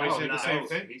on. No, He said the same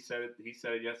thing? He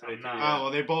said it yesterday. I'm not. Oh,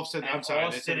 well, they both said. And I'm sorry.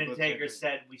 Austin and Taker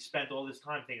said we spent all this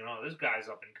time thinking, oh, this guy's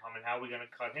up and coming. How are we going to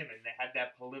cut him? And they had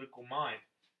that political mind.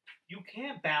 You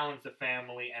can't balance a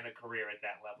family and a career at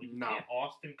that level. You can't.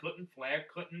 Austin couldn't. Flair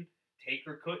couldn't.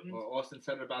 Taker couldn't. Well, Austin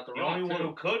said it about the The Rock, only one too.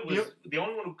 who could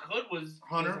was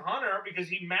Hunter. because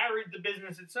he married the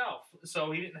business itself,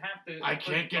 so he didn't have to. I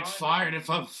can't get fired if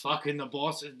I'm fucking the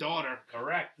boss's daughter.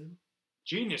 Correct.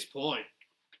 Genius ploy.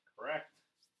 Correct.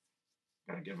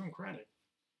 Gotta give him credit.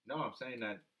 No, I'm saying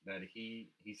that he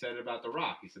said it about the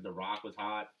Rock. He said the Rock was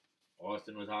hot,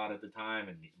 Austin was hot at the time,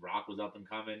 and Rock was up and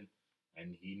coming,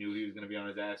 and he knew he was going to be on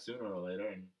his ass sooner or later,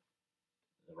 and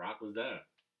the Rock was there.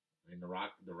 I mean, the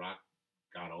Rock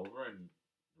got over, and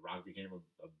the Rock became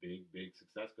a big, big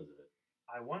success because of it.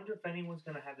 I wonder if anyone's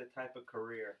going to have the type of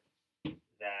career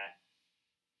that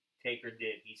Taker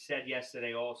did. He said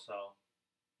yesterday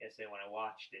when I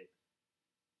watched it,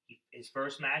 his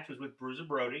first match was with Bruiser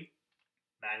Brody,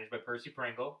 managed by Percy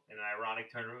Pringle, in an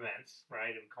ironic turn of events,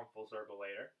 right? It'll come full circle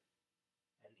later.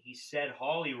 And he said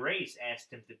Harley Race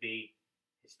asked him to be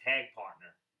his tag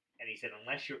partner. And he said,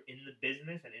 unless you're in the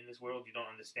business and in this world, you don't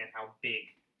understand how big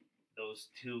those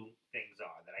two things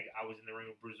are. That I was in the ring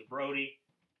with Bruiser Brody,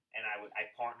 and I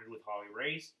partnered with Harley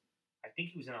Race. I think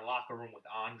he was in a locker room with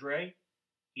Andre.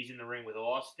 He's in the ring with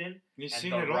Austin, You've and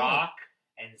seen The it all. Rock,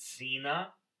 and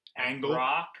Cena, and Angle.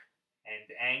 Brock,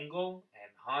 and Angle,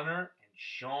 and Hunter, and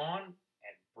Shawn,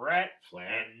 and Brett, Flair.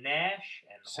 and Nash,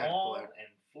 and Seth Hall, Flair. and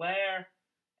Flair,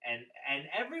 and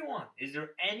everyone. Is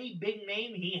there any big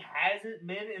name he hasn't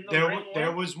been in the ring with?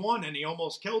 There was one, and he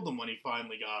almost killed him when he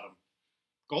finally got him.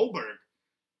 Goldberg.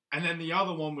 And then the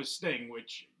other one was Sting,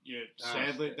 which,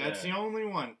 sadly, that's the only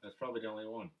one. That's probably the only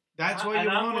one. That's why you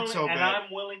want it so bad. And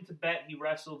I'm willing to bet he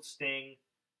wrestled Sting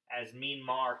as Mean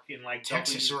Mark in like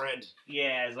Texas Red.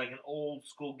 Yeah, as like an old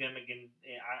school gimmick, and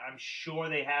I'm sure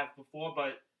they have before,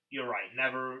 but you're right,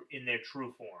 never in their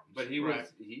true forms. But he's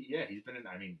been in.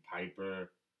 I mean,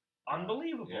 Piper.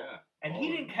 Unbelievable. Yeah. And he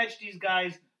didn't catch these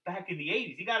guys back in the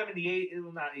 80s. He got him in the 80s.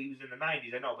 Well, he was in the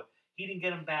 90s, I know, but he didn't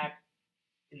get him back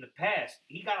in the past.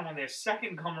 He got him on their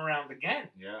second come around again.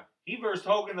 Yeah. He versed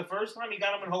Hogan the first time. He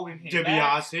got him when Hogan came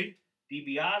back. DiBiase.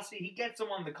 He gets them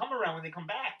on the come around when they come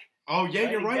back. Oh, yeah,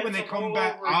 Right? you're He right. gets When they them come all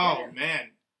back. over Oh, again.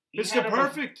 man. He Mr. had him-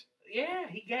 Perfect. Yeah,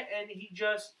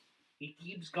 he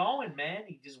keeps going, man.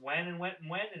 He just went and went and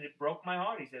went, and it broke my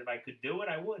heart. He said, if I could do it,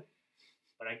 I would.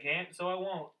 But I can't, so I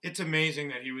won't. It's amazing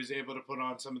that he was able to put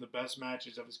on some of the best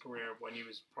matches of his career when he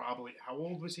was probably... How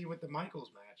old was he with the Michaels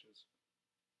matches?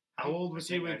 How old was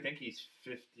he with... I think he's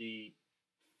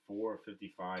 54,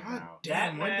 55 God now.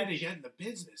 damn, That when did he match- get in the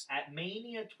business? At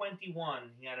Mania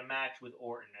 21, he had a match with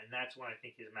Orton, and that's when I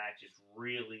think his matches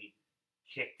really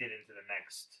kicked it into the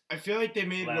next. I feel like they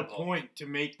made it a level. point to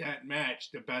make that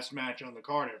match the best match on the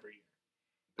card every year.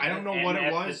 I don't know And what it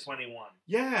after was. 21.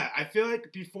 Yeah, I feel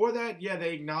like before that,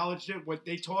 they acknowledged it. What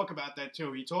they talk about that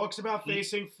too. He talks about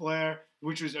facing Flair,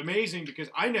 which was amazing because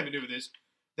I never knew this,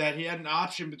 that he had an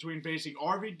option between facing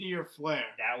RVD or Flair.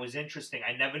 That was interesting.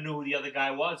 I never knew who the other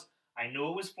guy was. I knew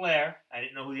it was Flair. I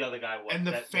didn't know who the other guy was. And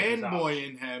the That was his fanboy option.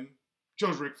 in him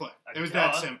chose Ric Flair. It was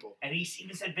that Duh. simple. And he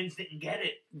even said Vince didn't get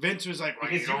it. Vince was like, well,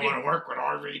 Because you don't you want to work with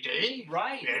RVD?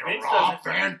 Right. You know, Vince Rob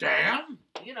doesn't- Van Dam?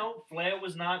 Flair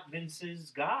was not Vince's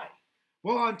guy.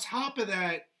 Well, on top of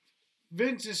that,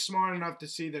 Vince is smart enough to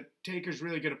see that Taker's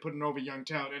really going to put over young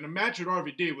talent. And a match with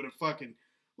RVD would have fucking...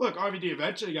 Look, RVD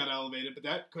eventually got elevated, but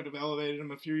that could have elevated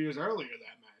him a few years earlier,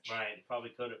 that match. Right. Probably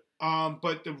could have.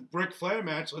 But the Ric Flair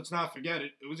match, let's not forget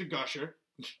it. It was a gusher.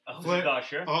 Flair.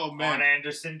 Gusher. Oh, man. Arn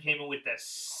Anderson came in with the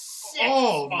sick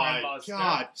Oh, spine my buster.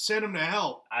 God. Send him to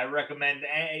hell. I recommend,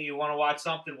 hey, you want to watch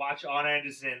something? Watch Arn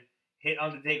Anderson hit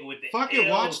Undertaker with the Fuck it, ill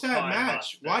watch that spine match.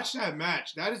 buster. Watch that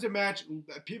match. That is a match.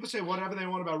 People say whatever they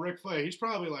want about Ric Flair. He's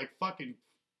probably like fucking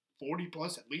 40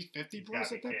 plus, at least 50 He's plus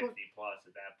gotta at be that 50 point. plus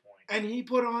at that point. And he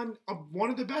put on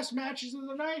one of the best matches of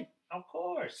the night. Of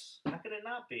course. How could it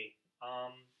not be?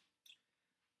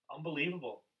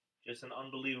 Unbelievable. Just an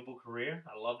unbelievable career.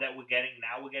 I love that we're getting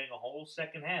a whole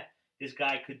second half. This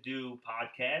guy could do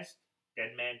podcast,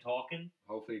 Dead Man Talking.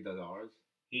 Hopefully he does ours.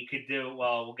 He could do,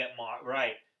 well, we'll get Mark,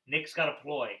 right. Nick's got a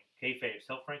ploy. Kayfabe,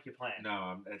 tell Frank your plan.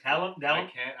 No, Tell him.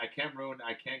 I can't ruin.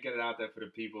 I can't get it out there for the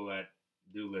people that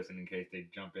do listen in case they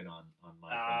jump in on my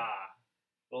plan.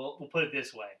 Well, we'll put it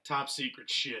this way. Top secret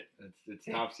shit. It's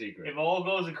top secret. If all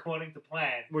goes according to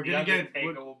plan, We're the gonna get-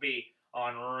 Undertaker will be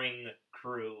on Ring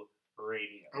Crew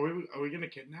Radio. Are we gonna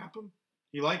kidnap him?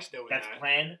 He likes doing That's that.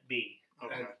 Plan B.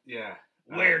 Okay. Yeah.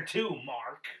 Where to,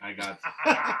 Mark? I got.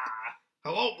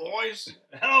 Hello, boys.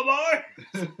 Hello,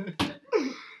 boy.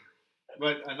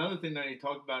 But another thing that he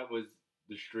talked about was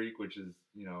the streak, which is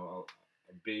a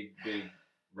big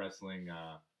wrestling.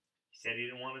 He said he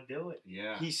didn't want to do it.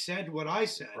 Yeah. He said what I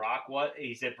said.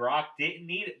 He said Brock didn't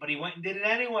need it, but he went and did it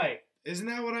anyway. Isn't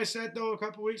that what I said though a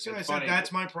couple weeks ago? It's I funny. said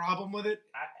that's my problem with it.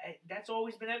 That's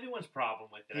always been everyone's problem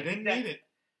with it. He I think didn't need it.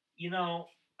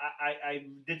 I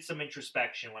did some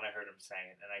introspection when I heard him say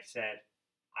it, and I said,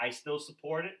 I still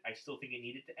support it. I still think it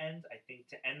needed to end. I think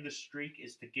to end the streak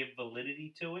is to give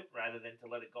validity to it rather than to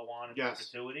let it go on in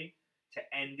perpetuity. To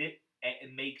end it,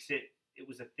 it makes it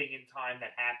was a thing in time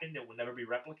that happened. It will never be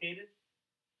replicated.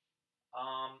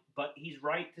 But he's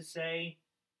right to say,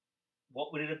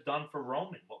 what would it have done for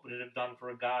Roman? What would it have done for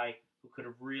a guy who could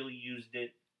have really used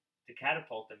it to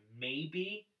catapult him?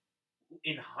 Maybe,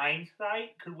 in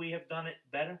hindsight, could we have done it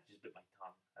better? Just bit my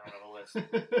tongue. I don't have a list.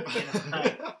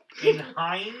 In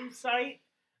hindsight,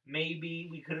 maybe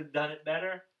we could have done it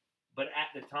better. But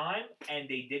at the time, and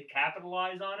they did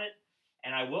capitalize on it,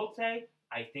 and I will say,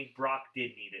 I think Brock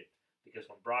did need it. Because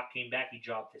when Brock came back, he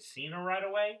jobbed to Cena right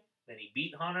away. Then he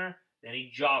beat Hunter. Then he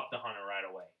jobbed to Hunter right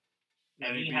away.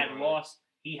 And he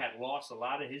had lost a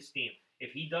lot of his steam.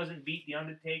 If he doesn't beat The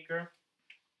Undertaker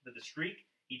to the streak,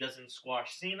 he doesn't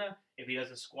squash Cena. If he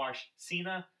doesn't squash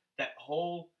Cena, that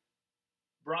whole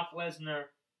Brock Lesnar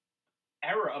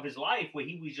era of his life where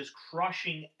he was just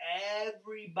crushing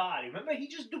everybody. Remember, he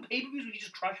just do pay-per-views where he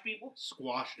just crushed people?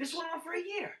 Squash. This went on for a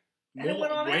year. And it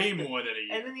went on way after. more than a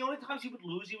year. And then the only times he would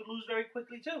lose very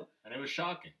quickly, too. And it was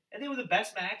shocking. And they were the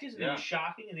best matches, and they Yeah. were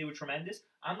shocking, and they were tremendous.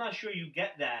 I'm not sure you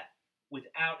get that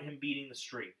without him beating the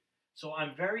streak. So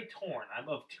I'm very torn. I'm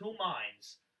of two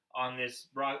minds on this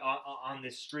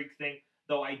streak thing,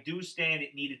 though I do stand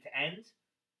it needed to end.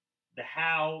 The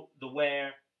how, the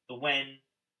where, the when,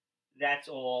 that's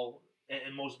all,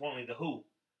 and most importantly, the who.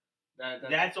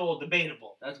 That's all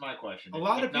debatable. That's my question. A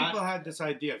lot of people had this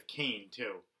idea of Kane,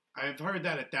 too. I've heard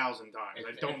that 1,000 times.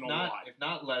 I don't know why. If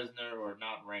not Lesnar or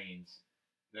not Reigns,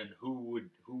 then who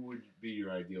would be your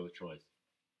ideal choice?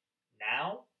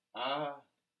 Now? I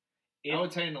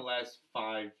would say in the last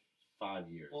five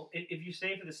years. Well, if you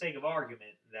say for the sake of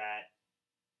argument that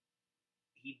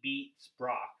he beats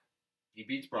Brock. He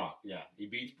beats Brock, yeah. He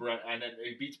beats Brett, and then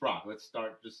he beats Brock. Let's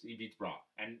start he beats Brock.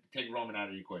 And take Roman out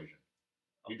of the equation.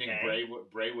 You think Bray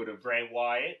would have... Bray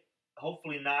Wyatt.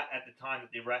 Hopefully not at the time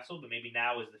that they wrestled, but maybe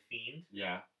now as The Fiend.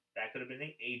 Yeah. That could have been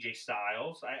AJ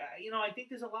Styles. I think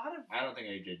there's a lot of... I don't think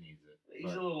AJ needs it.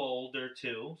 He's a little older,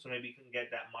 too, so maybe he can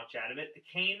get that much out of it. The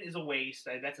Kane is a waste.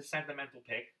 That's a sentimental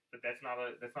pick, but that's not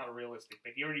a realistic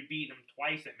pick. You already beat him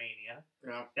twice at Mania.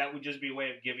 Yeah. That would just be a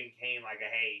way of giving Kane like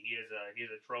hey,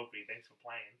 here's a trophy. Thanks for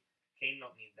playing. Kane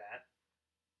don't need that.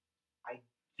 I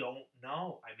don't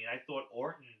know. I mean, I thought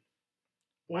Orton,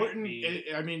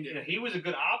 he was a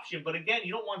good option, but again,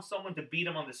 you don't want someone to beat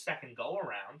him on the second go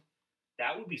around.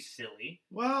 That would be silly.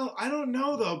 Well, I don't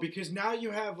know, though, because now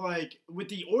you have, with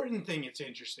the Orton thing, it's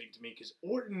interesting to me, because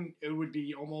Orton, it would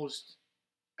be almost,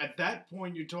 at that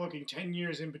point, you're talking 10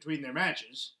 years in between their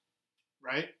matches,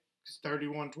 right? Because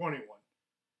 31-21.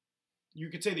 You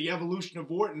could say the evolution of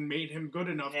Orton made him good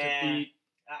enough to beat...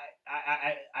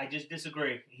 I just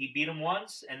disagree. He beat him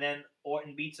once, and then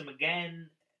Orton beats him again,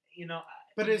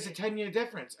 But there's a 10-year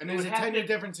difference, and there's a 10-year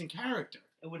difference in character.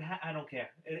 I don't care.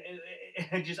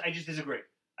 I just disagree.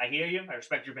 I hear you. I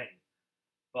respect your opinion.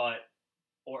 But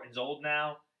Orton's old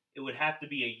now. It would have to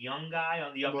be a young guy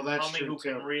on the up and coming who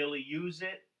can really use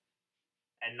it,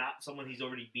 and not someone he's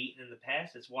already beaten in the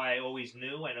past. That's why I always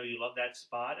knew. I know you love that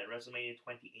spot at WrestleMania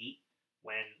 28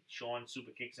 when Shawn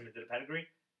super kicks him into the pedigree.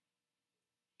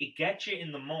 It gets you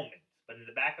in the moment, but in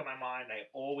the back of my mind, I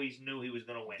always knew he was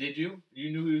going to win. Did you?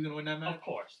 You knew he was going to win that match? Of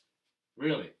course.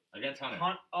 Really? Against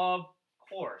Hunter? Of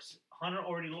course. Hunter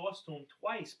already lost to him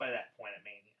twice by that point at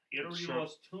Mania. He had already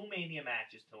lost 2 Mania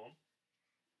matches to him.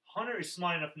 Hunter is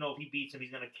smart enough to know if he beats him,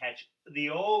 he's going to catch the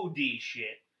OD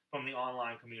shit from the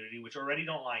online community, which already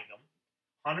don't like him.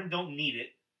 Hunter don't need it.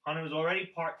 Hunter was already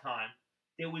part-time.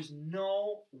 There was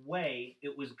no way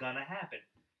it was going to happen.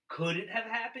 Could it have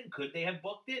happened? Could they have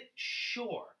booked it?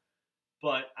 Sure.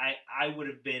 But I would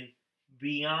have been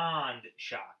beyond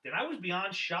shocked. And I was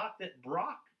beyond shocked that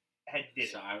Brock had did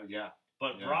it. Yeah.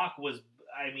 But Brock was,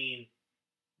 I mean,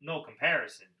 no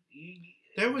comparison.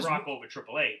 There was- Brock over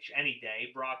Triple H any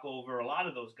day. Brock over a lot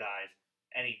of those guys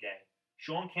any day.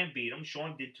 Shawn can't beat him.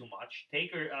 Shawn did too much.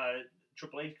 Taker,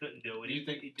 Triple H couldn't do it. Do you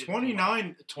think he did too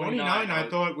much. 29 I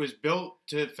thought was built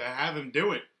to have him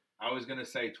do it. I was gonna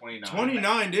say 29.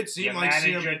 29 did seem Your like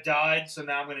manager died, so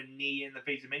now I'm gonna knee in the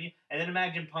face of Minion. And then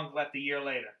imagine Punk left a year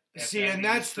later. See, and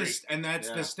that's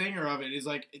the stinger of it is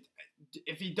like,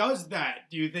 if he does that,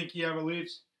 do you think he ever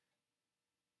leaves?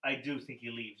 I do think he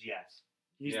leaves. Yes.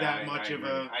 He's that much of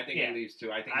a. I think Yeah. he leaves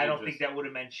too. I don't think that would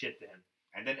have meant shit to him.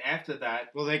 And then after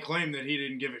that, Well, they claim that he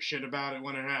didn't give a shit about it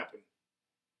when it happened.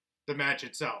 The match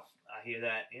itself. I hear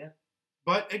that. Yeah.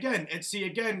 But again,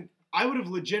 I would have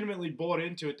legitimately bought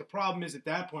into it. The problem is at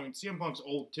that point, CM Punk's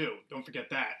old too. Don't forget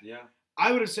that. yeah,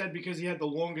 I would have said because he had the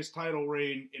longest title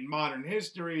reign in modern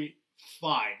history,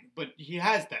 fine. But he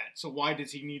has that, so why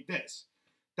does he need this?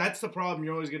 That's the problem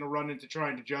you're always going to run into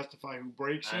trying to justify who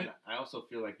breaks and it. I also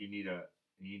feel like you need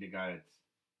a guy that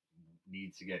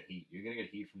needs to get heat. You're gonna get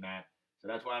heat from that, so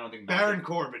that's why I don't think Baron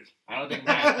Corbin. I don't think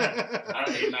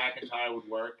McIntyre would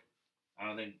work. I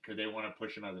don't think because they want to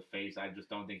push him as a face. I just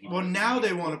don't think he. Well, works now as a they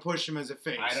heel. want to push him as a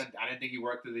face. I didn't think he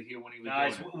worked as a heel when he was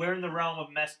Guys, doing it. we're in the realm of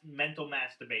mental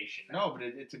masturbation. Now. No, but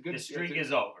it's a good. The streak it's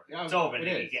is over. Yeah, It's over. it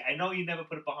Nicky. is. I know you never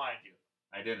put it behind you.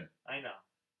 I didn't. I know.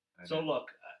 I So didn't.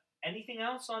 look, anything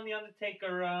else on the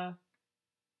Undertaker?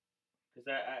 Because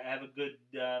I have a good.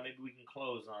 Maybe we can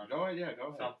close on Go ahead. Yeah, go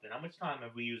ahead. something. How much time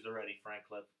have we used already,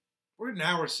 Franklin? We're at an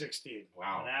hour 16.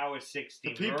 Wow. An hour 16. The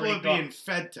We've people already are being gone-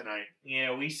 fed tonight.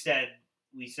 Yeah, we said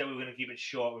we were going to keep it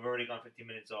short. We've already gone 15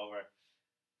 minutes over.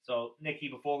 So, Nikki,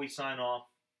 before we sign off,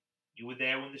 you were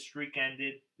there when the streak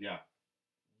ended. Yeah.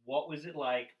 What was it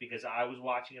like? Because I was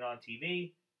watching it on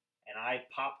TV, and I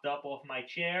popped up off my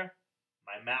chair.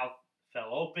 My mouth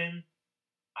fell open.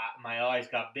 My eyes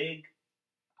got big.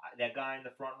 That guy in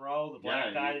the front row, the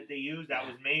black guy that they used, that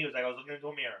was me. It was like I was looking into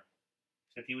a mirror.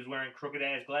 Except he was wearing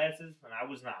crooked-ass glasses, and I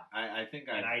was not. I think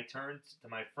And I turned to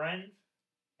my friend,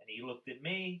 and he looked at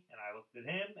me, and I looked at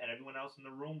him, and everyone else in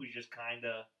the room was just kind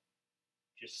of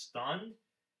just stunned.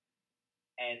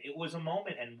 And it was a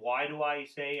moment. And why do I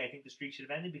say I think the streak should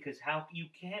have ended? Because you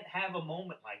can't have a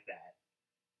moment like that.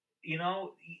 You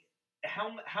know,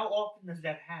 how often does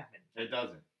that happen? It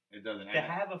doesn't. It doesn't. To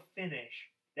have a finish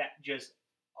that just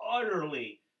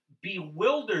utterly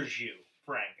bewilders you,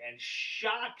 Frank, and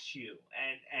shocks you,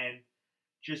 and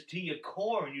just to your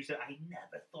core, and you said, I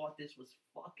never thought this was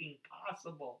fucking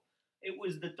possible. It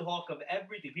was the talk of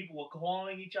everything. People were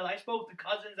calling each other. I spoke to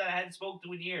cousins that I hadn't spoken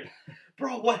to in years.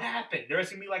 Bro, what happened? They're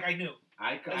asking me like I knew.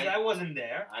 I wasn't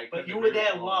there, but you were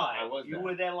there live. I was you there.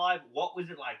 were there live. What was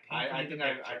it like? I think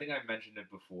I mentioned it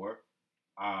before.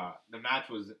 The match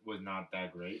was not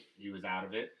that great. He was out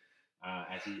of it,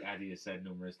 as he has said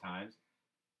numerous times,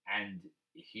 and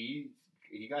he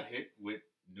got hit with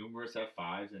numerous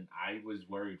F5s, and I was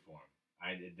worried for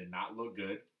him. It did not look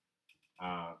good,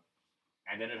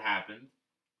 and then it happened,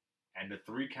 and the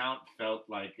 3 count felt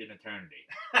like an eternity.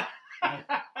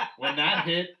 When that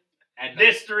hit, and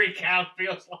this 3 count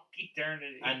feels like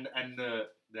eternity. and the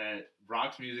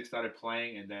Brock's music started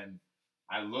playing, and then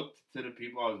I looked to the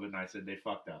people I was with, and I said they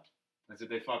fucked up.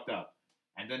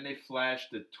 And then they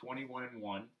flashed the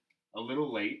 21-1 a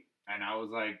little late, and I was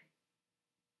like,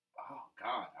 oh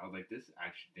God! I was like, this I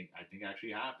think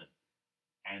actually happened.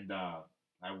 And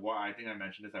I think I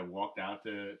mentioned this. I walked out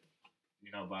to,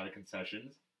 by the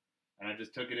concessions, and I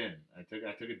just took it in. I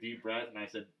took a deep breath, and I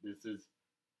said,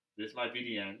 this might be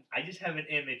the end. I just have an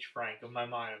image, Frank, of my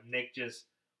mind of Nick just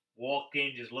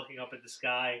walking, just looking up at the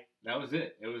sky. That was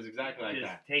it. It was exactly like just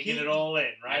that. taking it all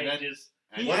in, right?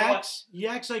 And He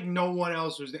acts like no one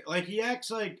else was there. Like, he acts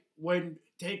like when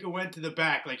Taker went to the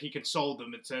back, like he consoled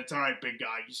him and said, "It's all right, big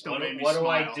guy. You still made me smile."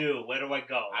 What do I do? Where do I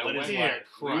go? What is life?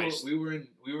 Christ. We were in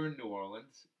New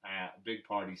Orleans, big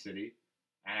party city,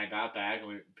 and I got back,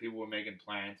 and people were making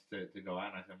plans to go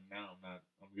out, and I said, "No, I'm not.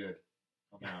 I'm good.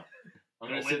 I'm out. I'm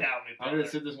Go gonna sit. without me, I'm gonna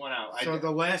sit this one out." So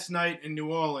the last night in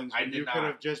New Orleans, I when did you not. could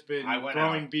have just been I went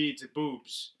throwing out. beads at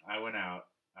boobs. I went out.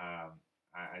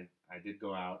 I did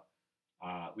go out.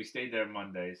 We stayed there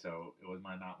Monday, so it was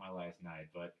not my last night.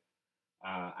 But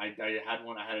I had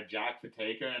one. I had a Jack for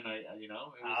Taker, and it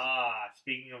was.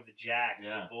 Speaking of the Jack,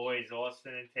 Yeah. the boys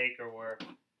Austin and Taker were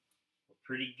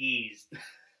pretty geezed.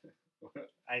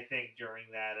 I think during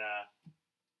that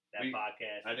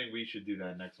podcast. I think we should do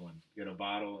that next one. Get a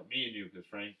bottle, me and you, because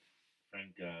Frank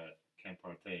can't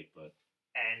partake. But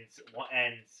and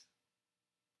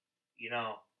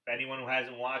if anyone who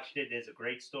hasn't watched it, there's a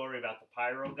great story about the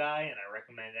Pyro guy, and I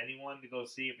recommend anyone to go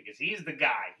see it because he's the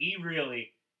guy. He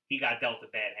he got dealt a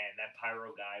bad hand. That Pyro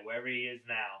guy, wherever he is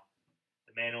now,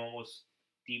 the man who almost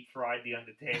deep fried the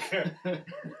Undertaker.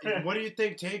 What do you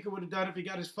think Taker would have done if he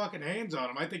got his fucking hands on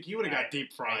him? I think he would have got deep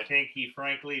I fried. think he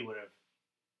frankly would have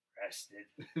rested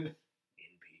in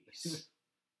peace.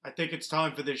 I think it's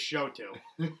time for this show too.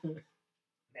 Man,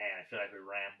 I feel like we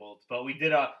rambled, but we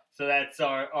did so that's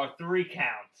our 3 count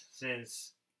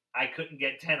since I couldn't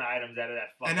get 10 items out of that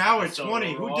fucking An hour episode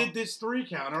 20. of Who Raw. did this 3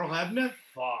 count? Earl Hebner?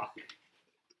 Fuck.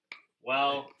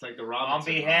 Well, It's like the on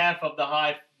Robinson behalf of the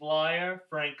High Flyer,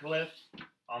 Frank Cliff,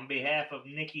 on behalf of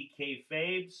Nikki K.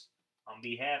 Fabes, on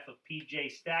behalf of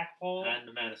PJ Stackpole, and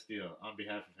the Man of Steel, on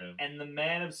behalf of him. and the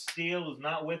Man of Steel who's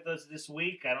not with us this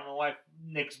week. I don't know why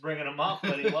Nick's bringing him up,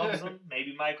 but he loves him.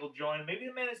 Maybe Mike will join him. Maybe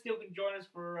the Man of Steel can join us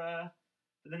for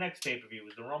the next pay-per-view.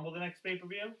 Is the Rumble the next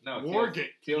pay-per-view? No, War TLC.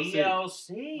 Game. TLC.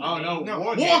 TLC. Oh, no. No,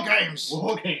 War War Games. Games.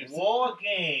 War Games. War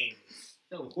Games.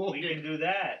 War We Games. can do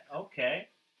that. Okay.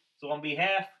 So on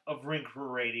behalf of Ring Crew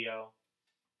Radio,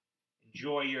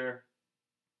 enjoy your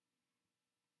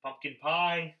pumpkin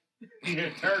pie,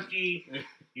 your turkey,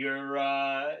 your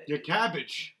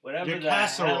cabbage. whatever your the hell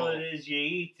casserole. it is you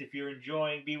eat. If you're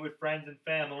enjoying, be with friends and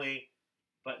family,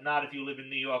 but not if you live in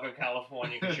New York or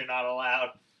California because you're not allowed.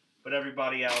 But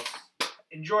everybody else,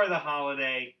 enjoy the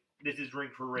holiday. This is Ring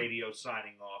Crew Radio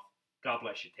signing off. God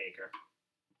bless you, Taker.